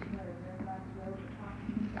 We encourage everybody to go to the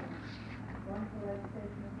conference and wonderful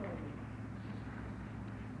educational program.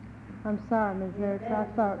 I'm sorry, Ms. Erickson,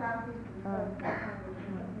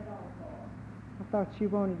 I thought you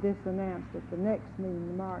wanted this announced at the next meeting,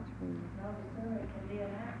 the March meeting. No, the sooner it can be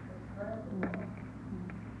announced, the better.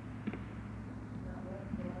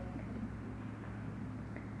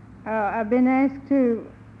 I've been asked to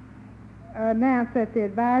announce that the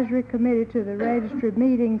advisory committee to the registry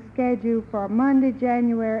meeting scheduled for Monday,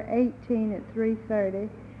 January 18 at 3:30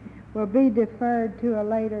 will be deferred to a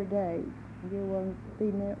later date. You will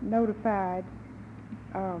be notified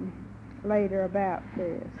later about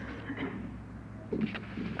this.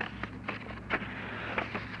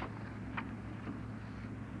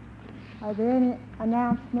 Are there any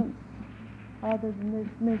announcements other than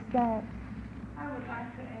Ms. Sachs? I would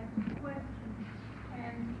like to ask a question,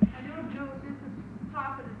 and I don't know if this is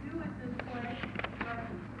proper to do it this way, but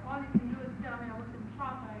all you can do is tell me I was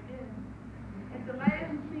improper, I did. At the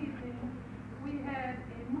last meeting, we had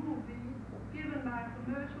a movie given by a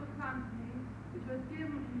commercial company, which was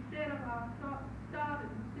given instead of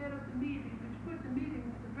instead of the meeting, which put the meeting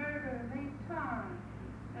at a very, very late time.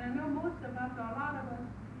 And I know most of us, or a lot of us,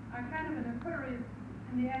 are kind of in a hurry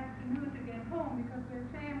in the afternoon to get home because their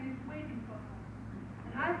families waiting for us.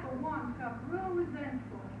 And I, for one, felt real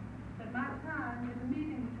resentful that my time in the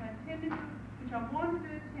meeting which I wanted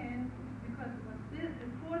to attend because it was this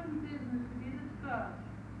important business to be discussed,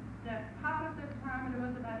 that part of the time, it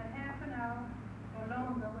was about a half an hour or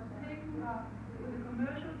longer, was taken up with a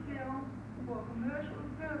commercial film for a commercial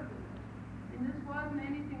purpose. And this wasn't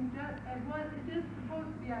anything it's just supposed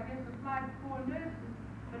to be, I guess, a flight for nurses,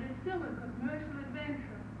 but it's still a commercial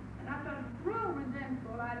adventure. And I felt real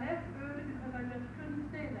resentful. I left early because I just couldn't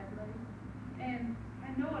stay that late. And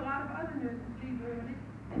I know a lot of other nurses leave early.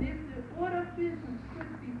 And if the order of business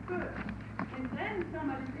could be first, and then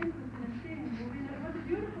somebody's interested in seeing the movie, and it was a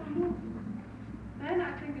beautiful movie, then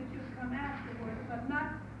I think it should come afterwards, but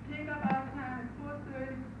not take up our time at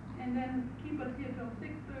 4:30 and then keep us here till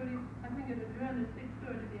 6:30. I think it adjourned at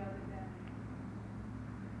 6:30 the other day.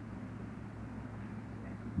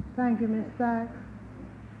 Thank you, Ms. Sachs.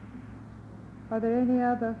 Are there any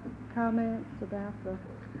other comments about the...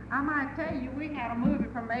 I might tell you, we had a movie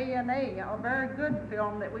from A&A, a very good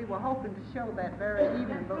film that we were hoping to show that very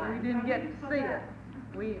evening, but we didn't get to see it.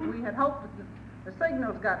 We had hoped that the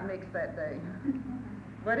signals got mixed that day.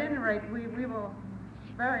 But at any rate, we were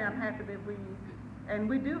very unhappy that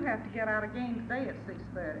we do have to get out of game today at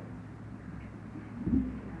 6:30.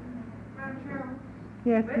 Madam Chairman?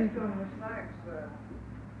 Yes, Based Ms. on Ms. Sykes'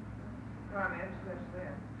 comments just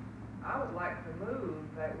then, I would like to move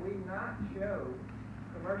that we not show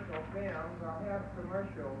commercial films or have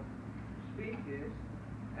commercial speeches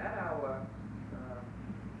at our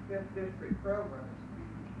 5th District programs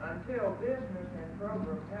until business and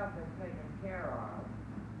programs have been taken care of,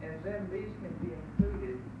 and then these can be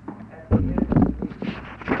included at the end of the meeting.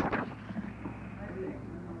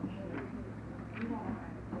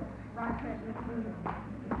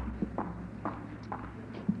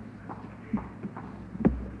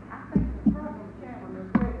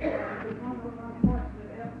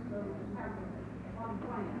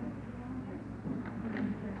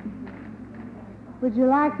 Would you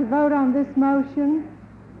like to vote on this motion?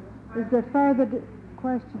 Is there further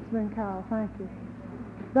questions been called? Thank you.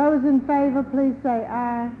 Those in favor, please say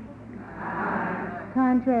aye. Aye.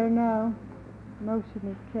 Contrary, no. Motion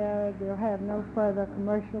is carried. We'll have no further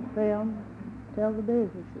commercial film till the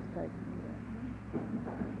business is taken care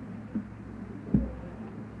of.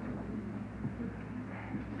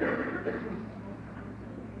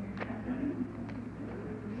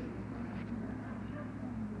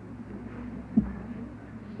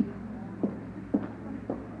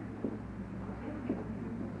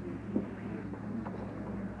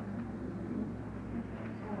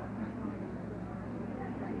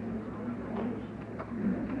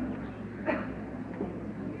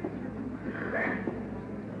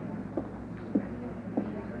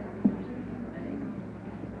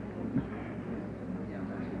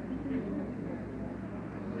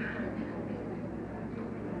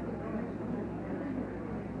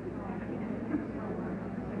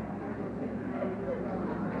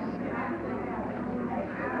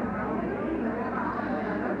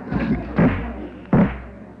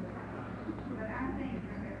 But I think,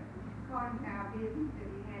 according to our business that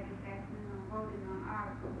we had this afternoon, voting on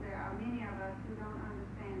articles, there are many of us who don't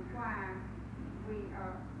understand why we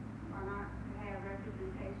are not to have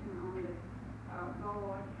representation on the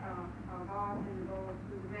board, boards and boards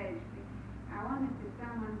through the registry. I wondered if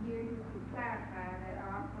someone here who could clarify that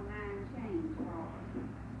Article 9 change for us.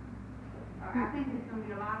 I think there's going to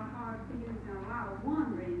be a lot of hard feelings and a lot of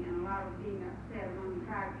wondering and a lot of being upset among the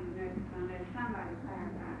private nurses unless somebody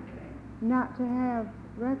clarifies that. Not to have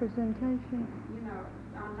representation. You know,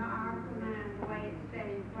 on the Article 9, the way it's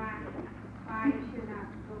stated, why it should not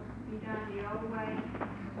be done the old way,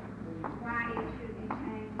 why it should be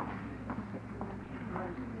changed.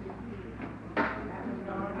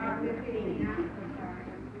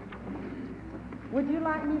 Would you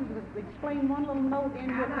like me to explain one little note in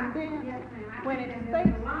your condensed? Yes, ma'am. When I it think there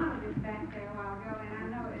was states, a lot of this back there a while ago, and I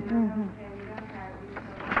know that we done tried to do so.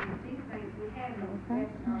 These things we had no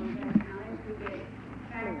discussion on that, unless we get it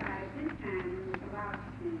clarified at this time, and there's a lot of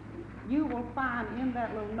changes. you will find in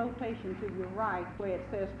that little notation to your right where it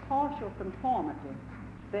says partial conformity,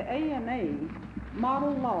 the ANA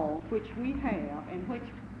model law which we have and which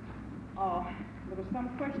there was some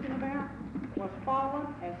question about was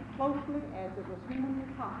followed as closely as it was humanly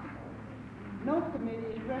possible. No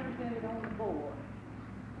committee is represented on the board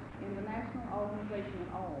in the national organization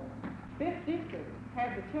at all. 5th District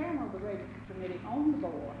had the chairman of the Registry Committee on the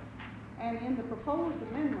board, and in the proposed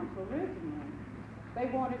amendments originally, they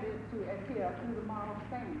wanted it to adhere to the model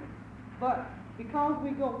standard. But because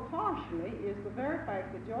we go partially is the very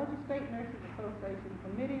fact that Georgia State Nurses Association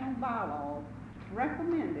Committee on Bylaws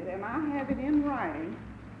recommended, and I have it in writing,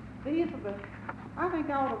 these are the, I think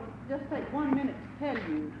I ought to just take 1 minute to tell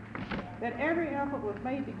you that every effort was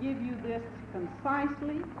made to give you this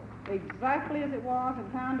concisely, exactly as it was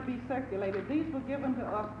in time to be circulated. These were given to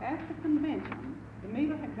us at the convention. The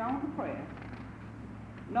meter had gone to press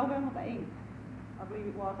November the 8th. I believe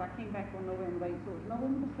it was. I came back on November 8th, so it was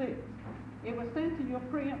November the 6th. It was sent to your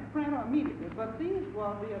printer immediately, but these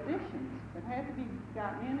were the additions that had to be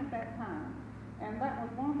gotten in at that time. And that was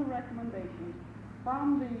one of the recommendations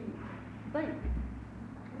from the State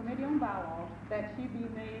Committee on Bylaws that she be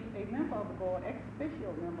made a member of the board, ex officio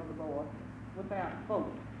member of the board, without vote.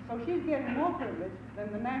 So she's getting more privilege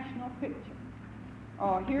than the national picture.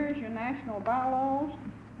 Here is your national bylaws.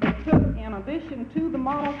 They took, in addition to the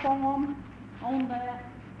model form on that,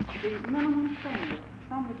 the minimum standards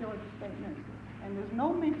from the Georgia State Nurses. And there's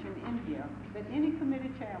no mention in here that any committee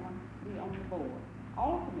chairman be on the board.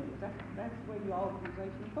 All committees, that's where your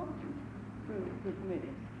organization functions, through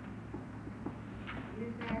committees. Ms.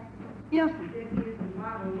 Ashton, Yes, ma'am. this is the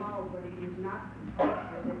model law, but it is not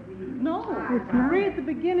compulsory that we No, It's not. read the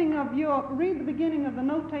beginning of the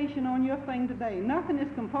notation on your thing today. Nothing is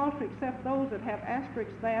compulsory except those that have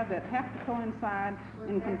asterisks there that have to coincide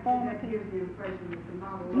in That conformity. gives the impression that the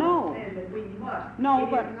model No. law says that we must. No,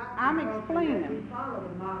 It but is not I'm compulsory explaining. that we follow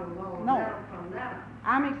the model law No. letter from letter.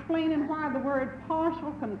 I'm explaining why the word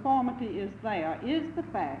partial conformity is there, is the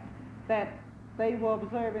fact that they were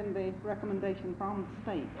observing the recommendation from the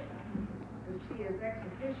state. If she is ex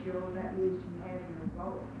officio, that means she has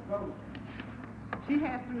no vote. She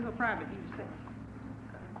has through her private use section.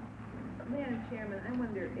 Madam Chairman, I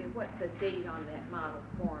wonder what the date on that model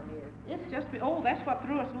form is. It's just, that's what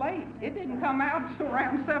threw us late. It didn't come out until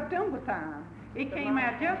around September time. It came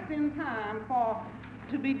out just in time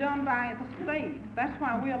to be done by the state. That's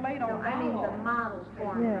why we're late on No, I mean the bylaws. model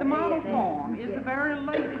form. Yeah. The model Yeah. form is the very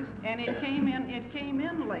latest, and it came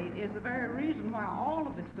in late, is the very reason why all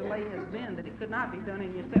of this delay has been, that it could not be done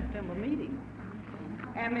in your September meeting.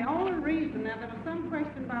 And the only reason, now there was some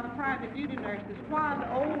question by the private duty nurses, why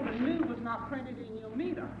the old and new was not printed in your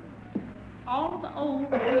meter. all of the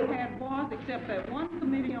old, we had was, except that one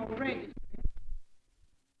committee on registry.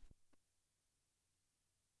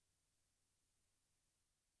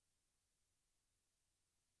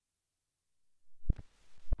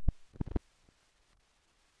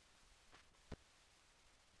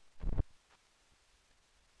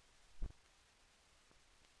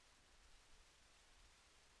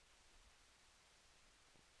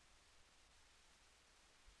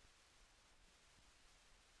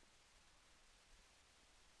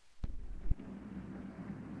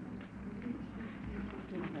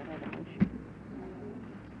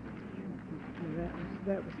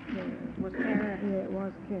 That was carried. Was carried? Yeah, it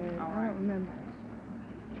was carried. All I right. don't remember.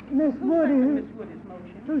 Miss Who Woody, seconded who, Ms. Woody's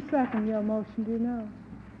motion? who seconded your motion, do you know?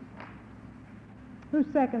 Who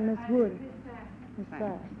seconded Miss Woody? Miss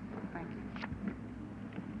Sass. Thank you.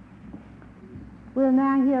 We'll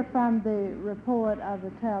now hear from the report of the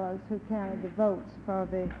tellers who counted the votes for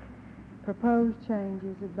the proposed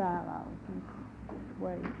changes of bylaws. Ms.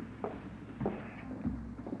 Wade.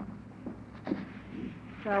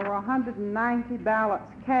 There were 190 ballots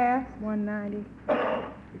cast. 190.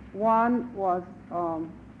 One was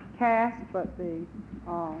cast, but the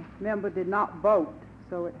member did not vote,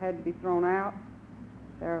 so it had to be thrown out.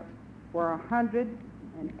 There were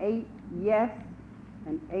 108 yes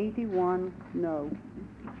and 81 no.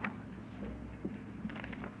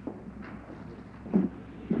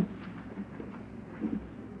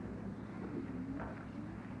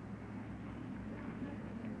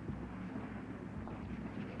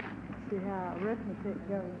 See how arithmetic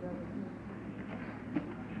goes over here.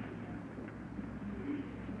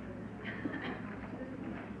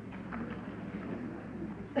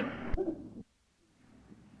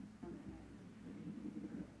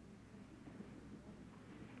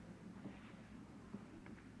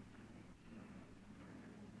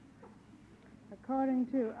 According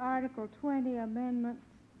to Article 20 Amendments,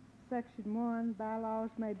 Section 1, bylaws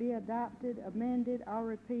may be adopted, amended, or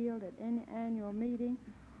repealed at any annual meeting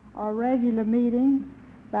or regular meeting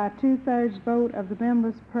by two-thirds vote of the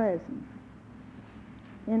members present.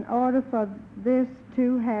 In order for this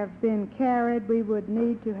to have been carried, we would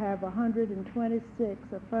need to have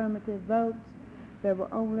 126 affirmative votes. There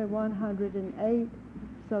were only 108,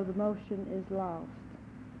 so the motion is lost.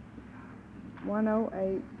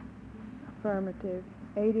 108 affirmative,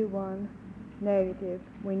 81 negative.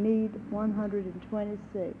 We need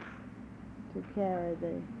 126 to carry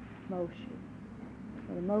the motion.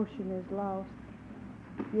 So the motion is lost.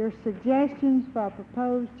 Your suggestions for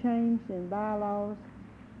proposed change in bylaws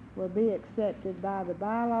will be accepted by the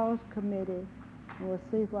bylaws committee, and we'll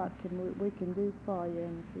see what we can do for you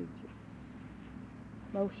in the future.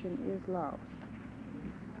 Motion is lost.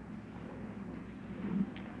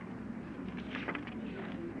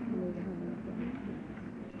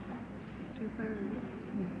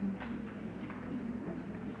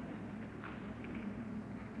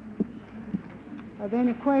 Are there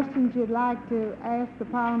any questions you'd like to ask the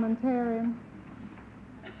parliamentarian?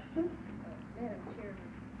 Madam Chairman,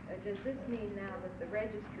 does this mean now that the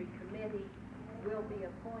registry committee will be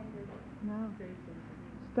appointed? No.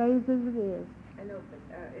 Stays as it is. I know, but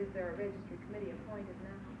is there a registry committee appointed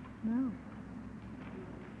now? No.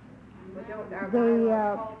 But don't our The,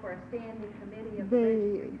 bylaws call for a standing committee of the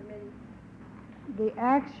registry committee? The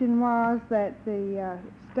action was that the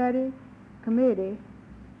study committee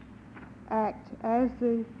act as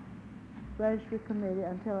the registry committee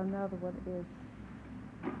until another one is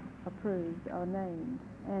approved or named.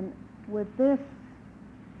 And with this,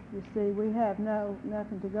 you see, we have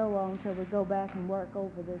nothing to go on until we go back and work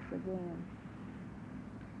over this again.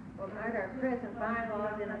 Well, aren't our present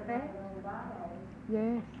bylaws in effect?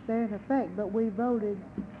 Yes, they're in effect, but we voted.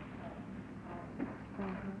 Can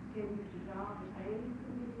you dissolve the standing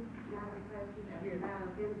committee, Madam President, and allow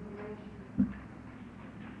information?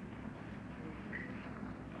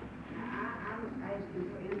 I was asking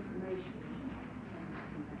for information.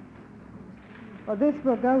 Well, this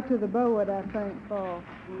will go to the board, I think, for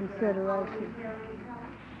consideration.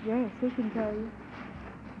 Yes, he can tell you.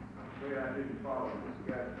 I'm afraid I didn't follow Ms.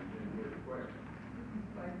 Gadsden in your question.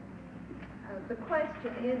 The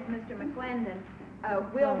question is, Mr. McClendon,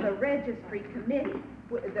 will the registry committee,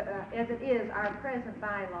 as it is, our present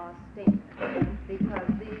bylaws stand? Because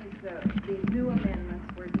these new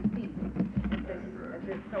amendments were defeated.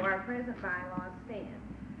 So our present bylaws stand.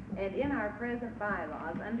 And in our present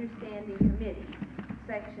bylaws, under standing committees,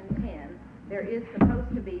 Section 10, there is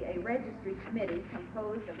supposed to be a registry committee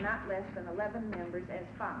composed of not less than 11 members as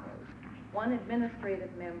follows. 1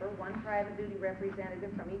 administrative member, 1 private duty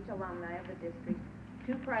representative from each alumni of the district,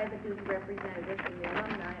 2 private duty representatives from the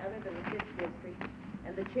alumni other than the 5th district,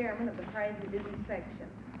 and the chairman of the prior duty section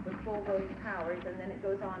with full voting powers, and then it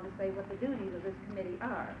goes on to say what the duties of this committee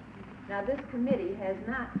are. Now, this committee has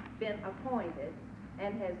not been appointed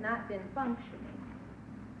and has not been functioning.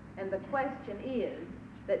 And the question is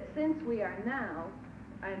that since we are now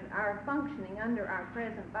and are functioning under our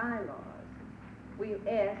present bylaws, we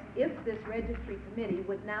ask if this registry committee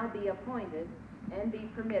would now be appointed and be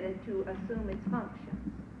permitted to assume its functions.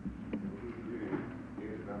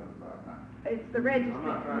 It's the registry I'm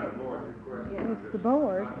not trying to committee. avoid your question. Yeah. It's the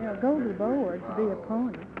board, go to the board to be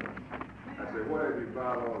appointed. I said, what have you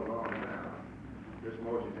filed all along now? This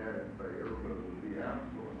motion had in favor, but it would be out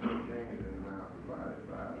for changes in the amount provided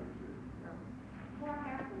by the city. What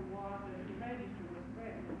happened was that the register was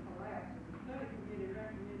threatened to collapse. The study committee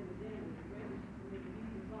recommended then that the register committee be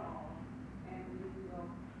dissolved, and the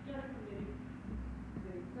study committee,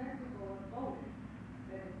 the executive board voted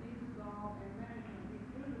that it be dissolved and management be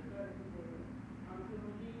through the study committee until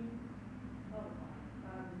deemed otherwise.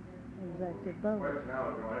 Executive board. Question I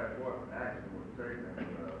was gonna ask, what action was taken,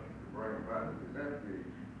 to bring about the executive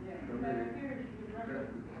Yeah, committee? here is the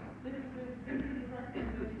recommendation. This is the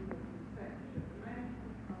recommendation of the executive, the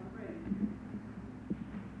management of the register.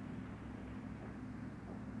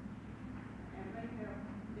 And they have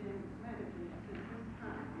been managing it since this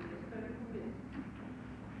time, the study committee.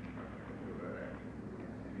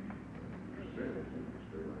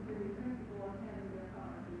 The executive board having their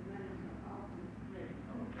authority, the management of the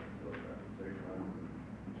register.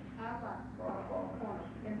 I'd like to point of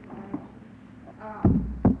information.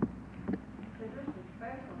 Since this is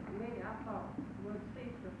special committee, I thought would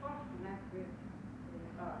cease the function after it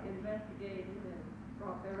investigated and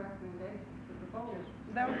brought their recommendations to the board.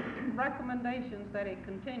 There were recommendations that it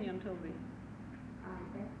continue until the,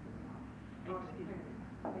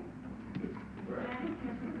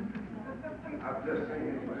 I've just seen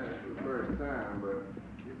these minutes for the first time,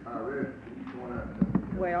 but I read each one of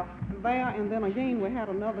them. well, there, and then again, we had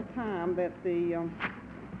another time that the,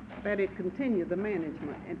 that it continued, the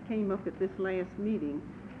management, and came up at this last meeting.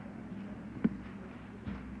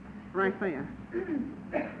 Right there.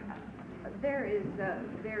 There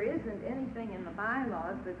isn't anything in the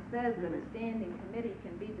bylaws that says that a standing committee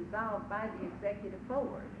can be dissolved by the executive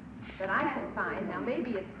board that I can find. Now,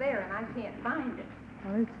 maybe it's there and I can't find it.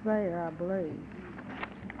 Well, it's there, I believe.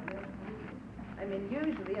 I mean,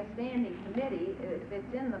 usually a standing committee, if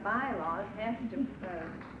it's in the bylaws, has to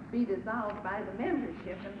be dissolved by the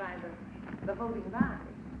membership and by the voting body.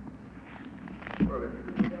 Well, if you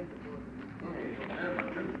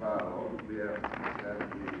amendment to the bylaw would be have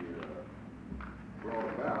to be brought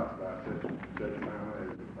about by such amount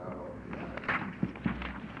as the bylaw.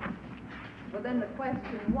 Well, then the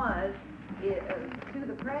question was, to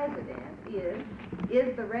the president,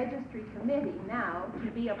 is the registry committee now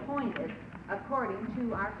to be appointed according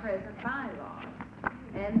to our present bylaws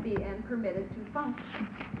and permitted to function?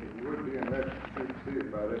 It would be unless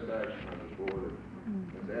superseded by this action of the board,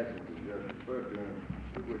 this action was just referred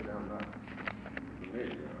to, which I'm not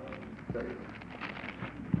familiar taking.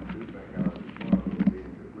 I do think I was responsible for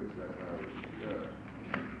meeting to which that matter was discussed,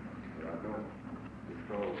 but I don't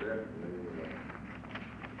recall definitely.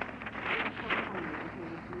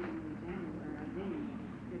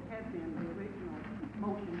 It had been the original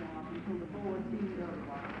motion was until the board deemed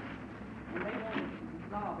otherwise. And they wanted to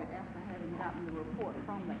dissolve it after having gotten the report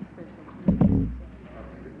from that special committee. I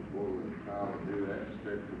think the board was empowered to do that, the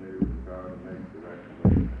state committee was empowered to make the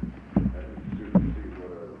recommendation, and to supersede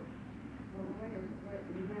whatever. Well, when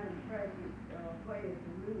Madam President, played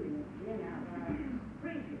the ruling in our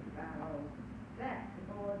previous bylaws, that the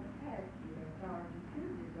board has the authority to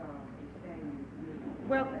dissolve a standing committee.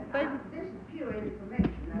 Well, they, This is pure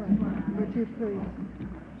information, that's Right. what I. Would you please?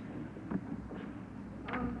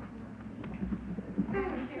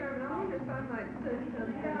 Madam Chairman, I wonder if I might say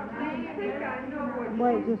something. I think I know what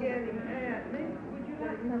Wait, she's just- getting at. Would you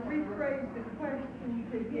like to rephrase the question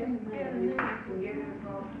to get an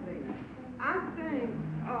I think,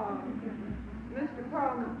 Mr.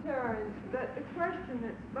 Parliamentarian, that the question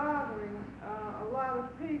that's bothering a lot of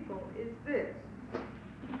people is this.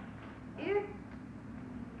 If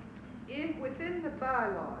within the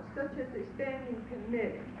bylaws, such as a standing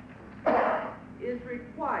committee is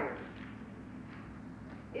required,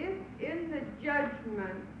 if in the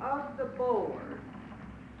judgment of the board,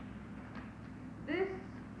 this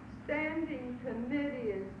standing committee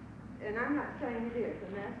is, and I'm not saying it is,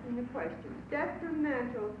 I'm asking the question,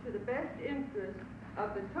 detrimental to the best interest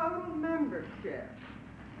of the total membership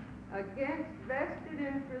against vested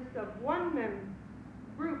interests of one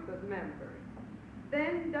group of members,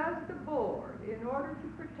 then does the board, in order to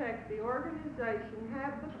protect the organization,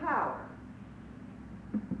 have the power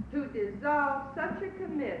to dissolve such a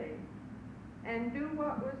committee and do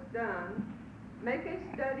what was done, make a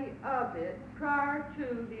study of it prior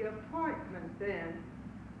to the appointment then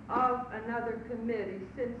of another committee,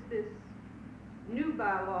 since this new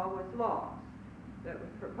bylaw was lost, that was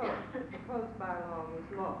proposed. The proposed bylaw was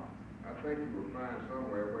lost. I think you will find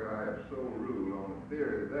somewhere where I have sole rule on the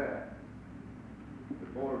theory that the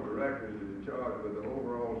board of directors is charged with the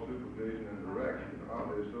overall supervision and direction of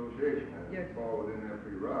the association, and Yes. it falls within their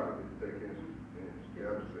prerogative to take in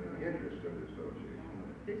steps in the interest of the association.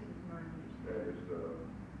 This is my That is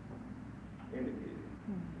indicated.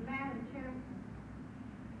 Madam Chairman,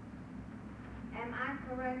 am I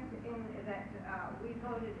correct in that we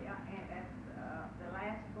voted at the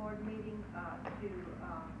last board meeting to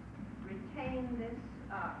retain this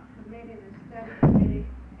committee, the study committee,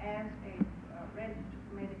 as a registered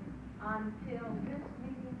committee until this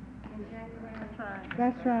meeting in January? That's right.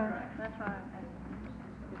 That's right. That's right.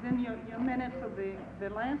 It's in your minutes of the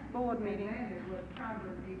last board meeting. And it would probably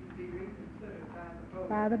need to be reconsidered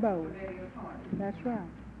By the board. For their appointment. That's right.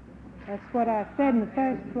 That's what I said in the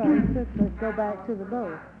first place, to go back to the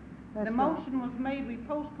board. That's The right. motion was made, we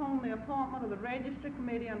postpone the appointment of the registry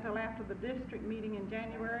committee until after the district meeting in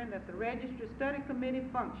January, and that the registry study committee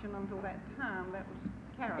function until that time. That was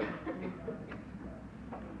carried.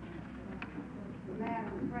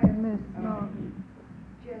 Madam And President, Ms. Morgan.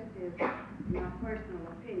 just as my personal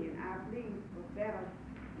opinion, I believe for better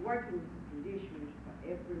working conditions for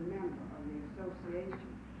every member of the association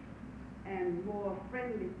and more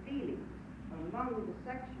friendly feelings among the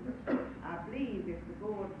sections, I believe if the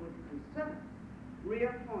board would consider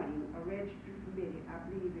reappointing a registry committee, I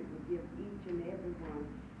believe it would give each and every one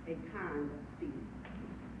a kind of feeling.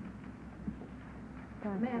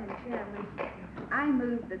 Madam Chairman, I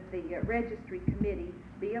move that the registry committee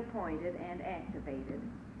be appointed and activated.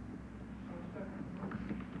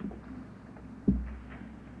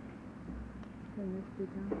 Can this be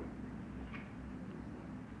done?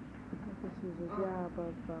 This is a job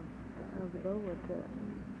of the board to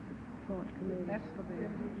appoint committees. That's for the,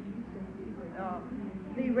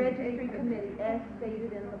 The registry committee as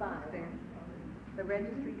stated in the bylaws. The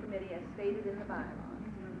registry committee as stated in the bylaws.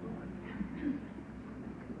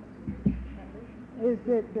 Is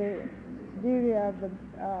it the duty of the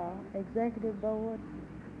executive board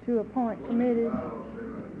to appoint committees?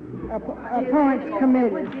 Appoint It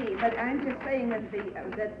committees. would be, but I'm just saying that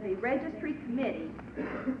the registry committee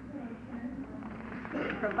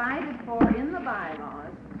provided for in the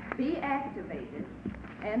bylaws be activated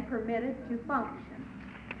and permitted to function.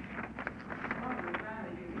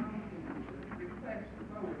 Request the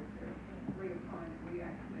board to reappoint,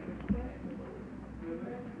 reactivate.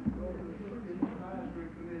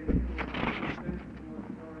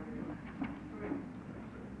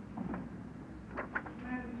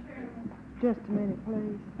 Just a minute,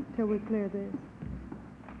 please, till we clear this.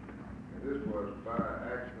 And this was by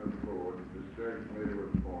action of the board, the study committee was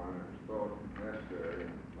formed and was thought necessary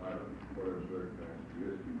in light of whatever circumstances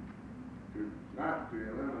existed, not to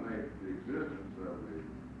eliminate the existence of the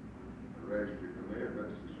registry committee, but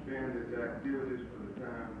suspend its activities for the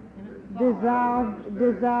time.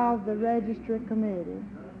 Dissolve the registry committee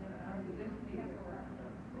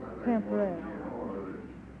temporarily. In order that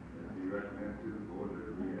you recommend to the board that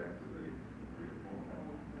it reactivate, reappoint.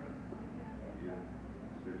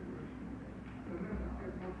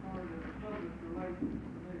 Situation.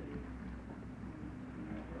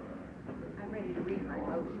 I'm ready to read my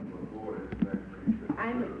motion. The board is next week.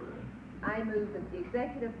 I move that the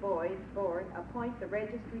executive board appoint the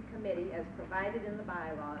registry committee as provided in the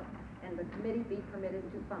bylaws, and the committee be permitted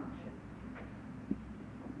to function.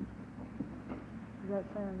 Does that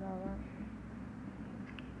sound all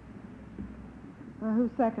right? Who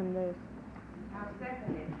seconded this? I'll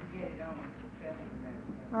second it to get it on the second.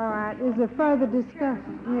 All right, is there further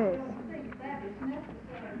discussion? Yes. I think that is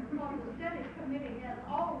necessary because the study committee has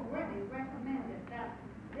already recommended that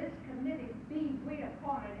this committee be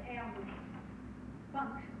reappointed and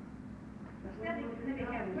function. The study committee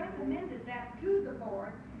has recommended that to the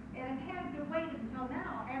board, and it had to wait until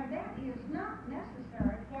now, and that is not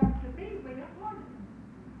necessary for it to be reappointed.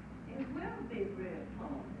 It will be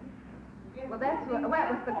reappointed. Well, that was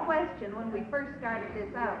the question when we first started this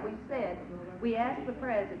out. We asked the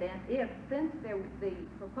president if, since the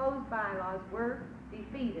proposed bylaws were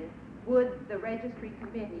defeated, would the registry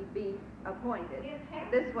committee be appointed? It has-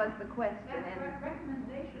 This was the question, That and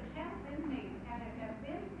recommendation has been made, and it has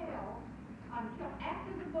been held until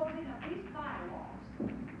after the voting of these bylaws.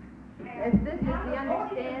 if this is the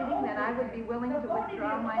understanding, then I would be willing to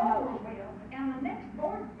withdraw my motion. And the next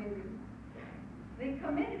board meeting, the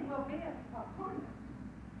committee will be appointed.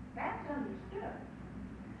 That's understood.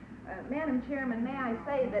 Madam Chairman, may I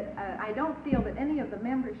say that I don't feel that any of the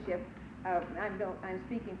membership, I'm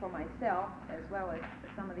speaking for myself as well as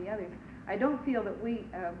some of the others, I don't feel that we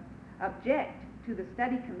object to the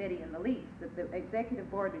study committee in the least, that the executive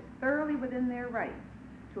board is thoroughly within their rights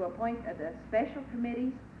to appoint the special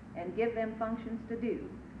committees and give them functions to do.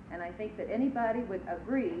 And I think that anybody would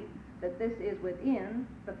agree that this is within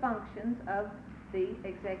the functions of the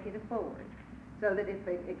executive board. So that if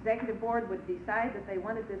the executive board would decide that they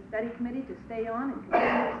wanted this study committee to stay on and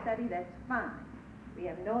continue the study, that's fine. We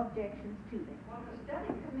have no objections to that. Well, the study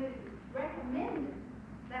committee recommended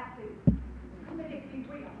that the committee be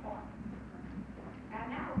reappointed. And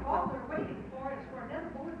now all they're waiting for is for another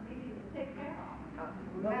board meeting to take care of.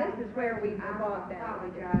 Well, this is where we bogged I down.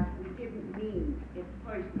 apologize, we didn't mean it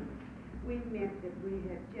personally. We meant that we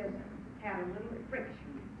had just had a little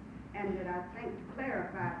friction, and that I think to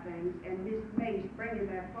clarify things, and Ms. Mays bringing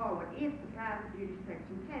that forward, if the private duty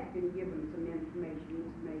section had been given some information,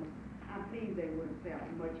 Ms. Mays, I believe they would have felt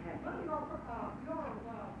much happier.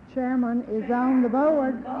 Chairman is on the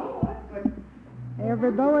board, But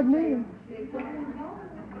every board meeting. She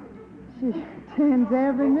attends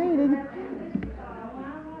every meeting. And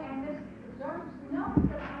Ms. Jones knows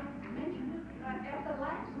that I mentioned it at the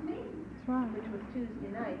last meeting. That's right. Which was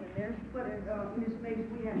Tuesday night, and there's Ms. Mays,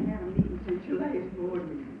 we haven't had a meeting since your last board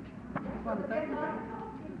meeting. Well, that's what I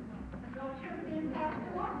told you. So it should have been passed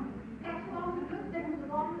along. Passed along the good things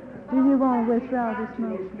along to the. Do you want to withdraw this Ms.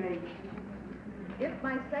 motion? Mays, if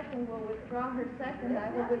my second will withdraw her second,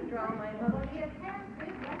 I will withdraw my motion. It has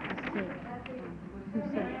been, that's it. I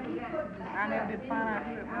never did find out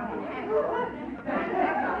who it was.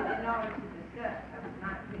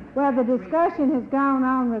 Well, the discussion has gone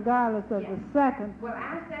on regardless of the second. Well,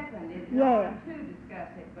 I seconded it, Yeah. to discuss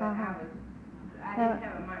it, but Uh-huh. I didn't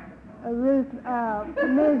have a microphone. Ruth,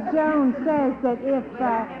 Ms. Jones says that But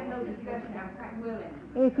I have no discussion, I'm quite willing.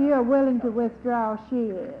 if you are willing to withdraw, she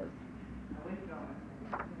is. I withdraw.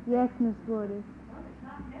 Yes, Ms. Woody.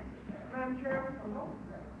 Madam Chairman,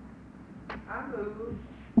 I move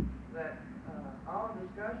that all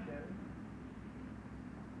discussion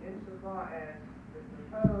insofar as the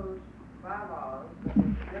proposed bylaws that were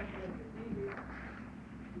suggested and defeated,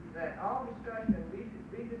 that all discussion be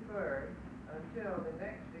deferred until the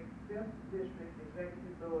next 5th District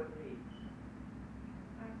Executive Board meets.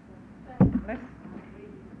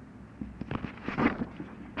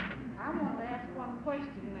 I want to ask one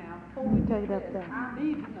question now, before we Take do it up this. there. I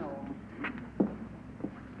need to know.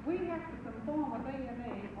 We have to conform with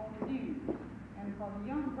A&A on the dues, and for the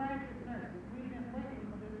young graduate nurses, we've been waiting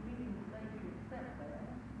for this meeting to say we accept that,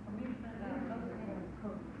 for me to send out another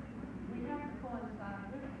code. We have to coincide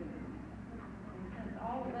with this, and since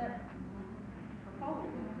all of that proposal,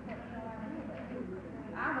 what shall I do with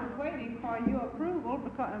it? I was waiting for your approval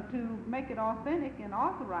to make it authentic and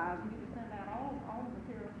authorize me to send out all the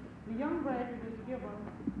material. The young graduate is given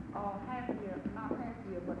half year, not half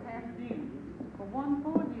year, but half dues for 1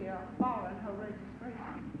 full year following her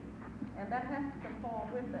registration. And that has to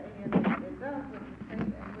conform with the A&A. It does with the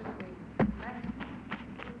state and with the national.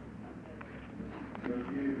 Your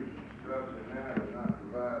views, discussing now does not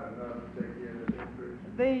provide enough to take care of this increase.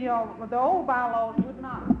 The old bylaws would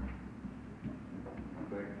not. I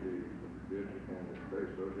think the district and the state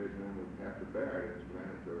association would have to bear it, it's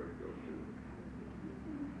mandatory to go to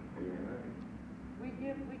A&A. We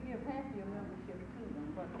give half year membership to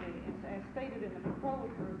them, but as stated in the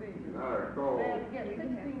proposed revision, As I recall, they'll get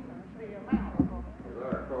 16 the amount of as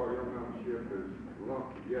I recall, your membership is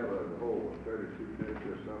lumped together as a whole, 32 districts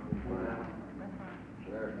or something,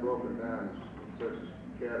 and that's broken down in such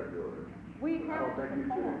categories. We I have don't to think you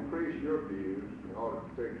should conform. increase your views in order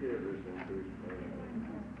to take care of this increase.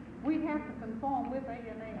 We have to conform with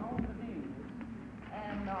A&A on the dues,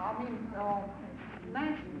 and,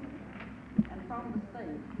 nationally, and from the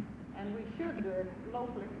state, and we should do it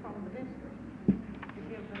locally from the district, to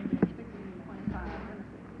give them the 16 and 25 benefits.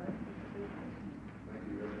 That's what we do. Thank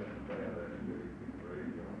you very much for that. That's good.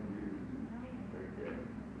 Raise your own views. Take care. I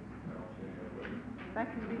don't see any other way. That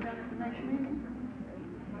can be done at the next meeting.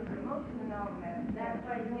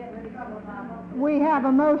 We have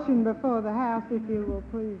a motion before the House, if you will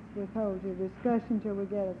please withhold your discussion till we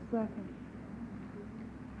get a second.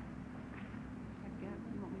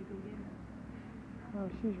 Oh,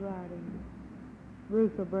 she's writing.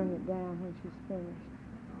 Ruth will bring it down when she's finished.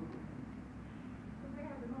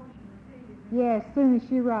 Yes, as soon as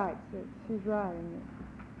she writes it, she's writing it.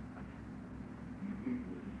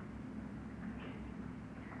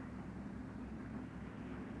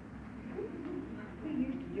 we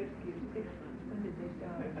used to just give 6 months, when did they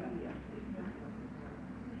start a year?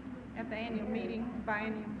 the annual meeting,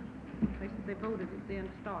 biennium. They said they voted it then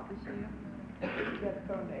to start this year.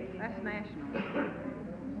 That's national.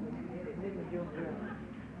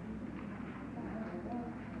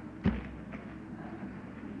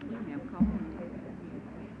 You can have coffee.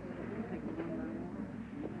 Take it one by one.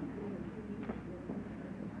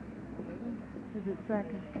 Is it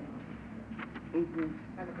second?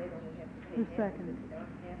 Who seconded?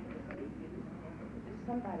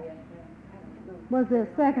 Was there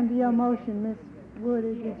a second to your motion, Miss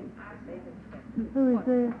Woody? Did you? Who is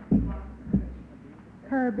this?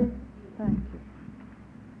 Kirby? Thank you.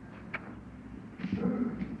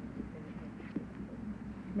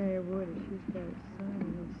 Mayor Woody, she's got a son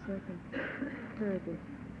in a second. Kirby.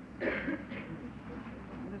 This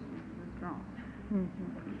one's withdrawn.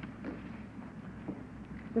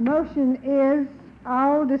 The motion is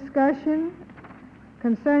all discussion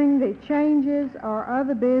concerning the changes or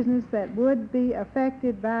other business that would be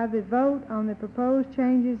affected by the vote on the proposed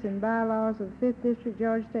changes in bylaws of the 5th District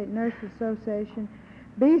Georgia State Nurses Association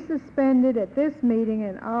be suspended at this meeting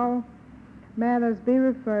and all matters be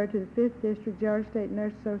referred to the 5th District Georgia State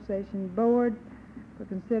Nurses Association Board for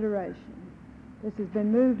consideration. This has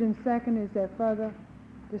been moved and seconded. Is there further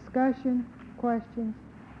discussion, questions?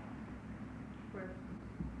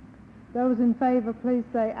 Those in favor, please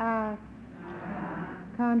say aye.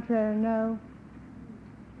 Contrary, no.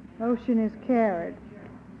 Motion is carried.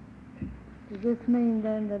 Does this mean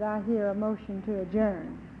then that I hear a motion to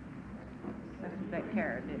adjourn? That's what that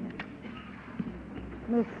carried, didn't it?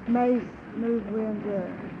 Ms. Mace moved we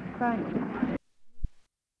adjourn. Thank you.